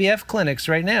mean, IVF clinics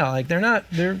right now, like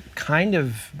they're kind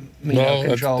of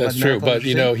controlled. That's true. But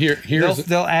you know,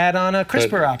 they'll add on a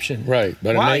CRISPR option. Right.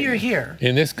 But while you're here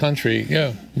in this country,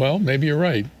 yeah. Well, maybe you're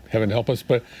right. Heaven help us.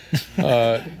 But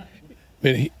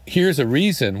here's a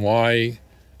reason why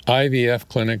IVF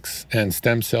clinics and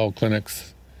stem cell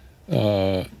clinics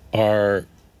operate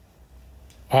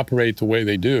the way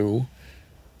they do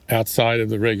outside of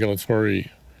the regulatory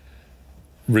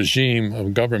regime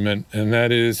of government, and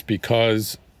that is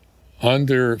because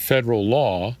under federal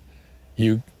law,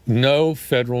 no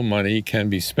federal money can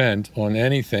be spent on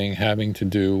anything having to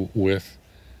do with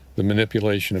the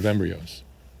manipulation of embryos.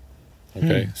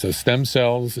 Okay, so stem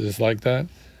cells is like that.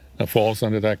 Falls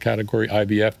under that category.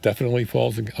 IVF definitely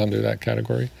falls under that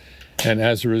category. And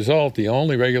as a result, the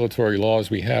only regulatory laws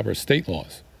we have are state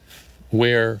laws,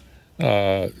 where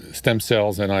stem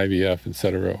cells and IVF, et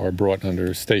cetera, are brought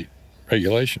under state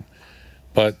regulation.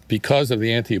 But because of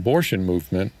the anti-abortion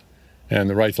movement and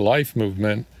the right to life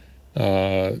movement,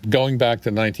 going back to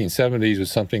the 1970s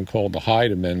was something called the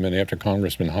Hyde Amendment after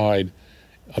Congressman Hyde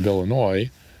of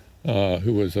Illinois,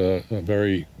 who was a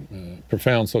very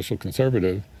profound social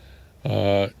conservative.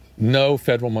 No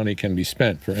federal money can be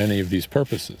spent for any of these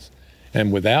purposes.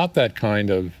 And without that kind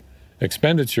of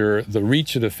expenditure, the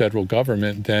reach of the federal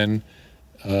government, then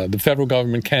the federal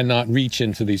government cannot reach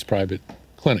into these private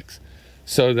clinics.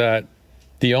 So that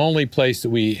the only place that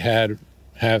we have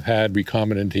had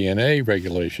recombinant DNA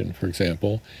regulation, for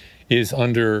example, is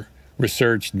under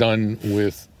research done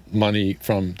with money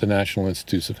from the National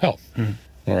Institutes of Health.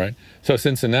 All right. So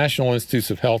since the National Institutes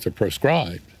of Health are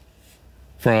proscribed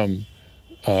from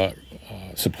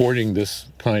supporting this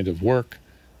kind of work,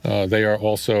 they are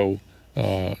also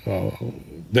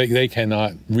they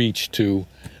cannot reach to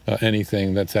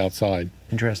anything that's outside.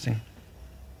 Interesting.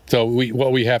 So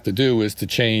what we have to do is to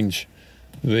change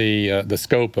the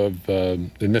scope of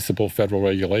admissible federal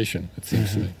regulation, it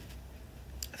seems to me.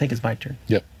 I think it's my turn.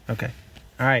 Yep. Okay.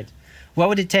 All right. What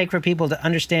would it take for people to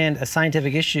understand a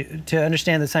scientific issue, to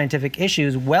understand the scientific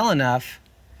issues well enough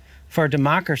for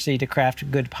democracy to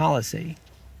craft good policy?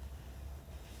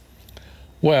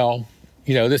 Well,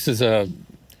 you know, this is a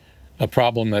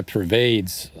problem that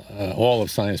pervades all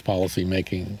of science policy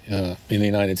making in the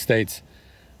United States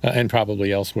and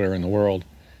probably elsewhere in the world.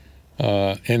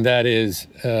 And that is,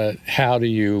 how do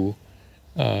you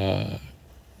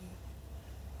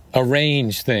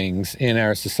arrange things in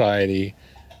our society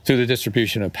through the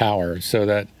distribution of power so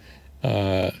that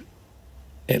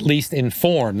at least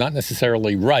informed, not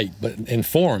necessarily right, but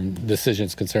informed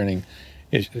decisions concerning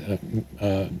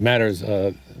matters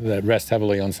that rest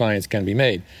heavily on science can be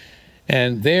made.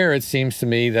 And there it seems to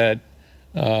me that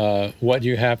what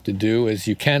you have to do is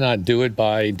you cannot do it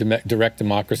by direct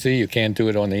democracy. You can't do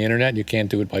it on the internet. You can't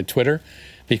do it by Twitter,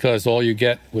 because all you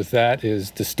get with that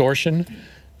is distortion,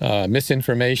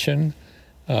 misinformation,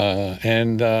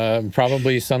 and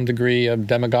probably some degree of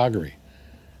demagoguery.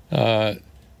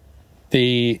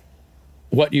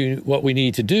 What we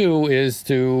need to do is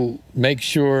to make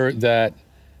sure that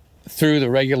through the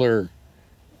regular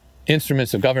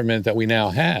instruments of government that we now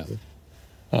have,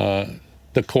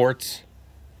 the courts,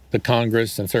 the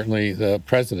Congress, and certainly the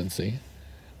presidency,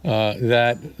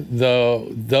 that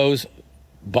those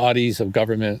bodies of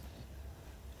government,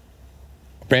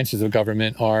 branches of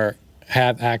government,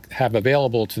 have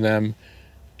available to them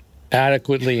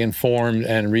adequately informed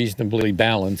and reasonably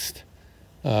balanced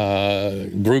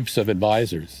groups of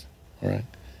advisors, all right,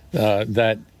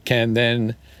 that can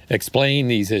then explain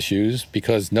these issues,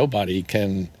 because nobody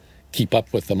can keep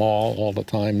up with them all the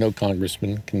time. No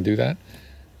congressman can do that.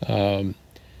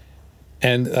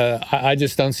 And I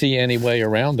just don't see any way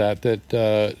around that,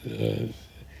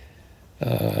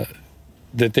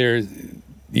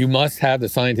 you must have the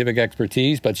scientific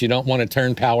expertise, but you don't want to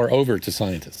turn power over to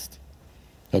scientists,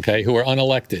 okay, who are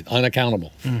unelected,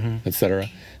 unaccountable, et cetera.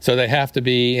 So they have to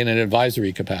be in an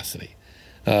advisory capacity.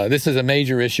 This is a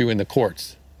major issue in the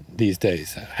courts these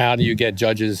days. How do you get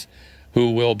judges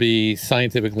who will be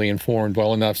scientifically informed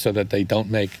well enough so that they don't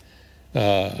make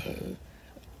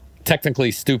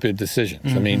technically stupid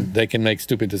decisions? I mean, they can make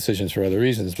stupid decisions for other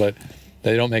reasons, but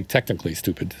they don't make technically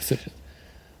stupid decisions.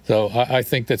 So I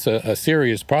think that's a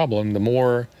serious problem. The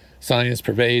more science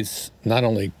pervades not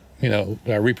only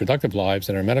our reproductive lives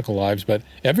and our medical lives, but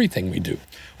everything we do.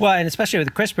 Well, and especially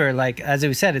with CRISPR, like as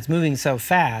we said, it's moving so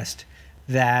fast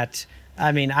that,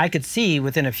 I mean, I could see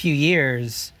within a few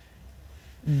years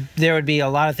there would be a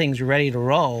lot of things ready to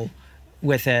roll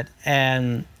with it,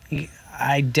 and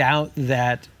I doubt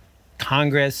that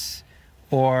Congress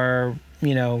or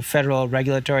federal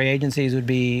regulatory agencies would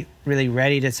be really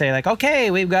ready to say, like, okay,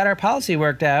 we've got our policy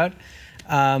worked out.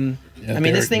 I mean,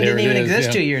 this thing didn't even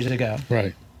exist 2 years ago.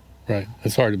 Right, right.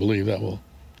 It's hard to believe that'll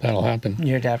happen.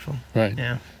 You're doubtful. Right.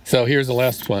 Yeah. So here's the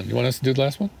last one. You want us to do the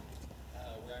last one?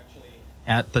 We're actually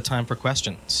at the time for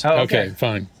questions. Oh, okay,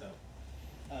 fine.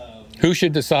 Who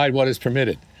should decide what is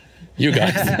permitted? You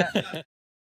guys.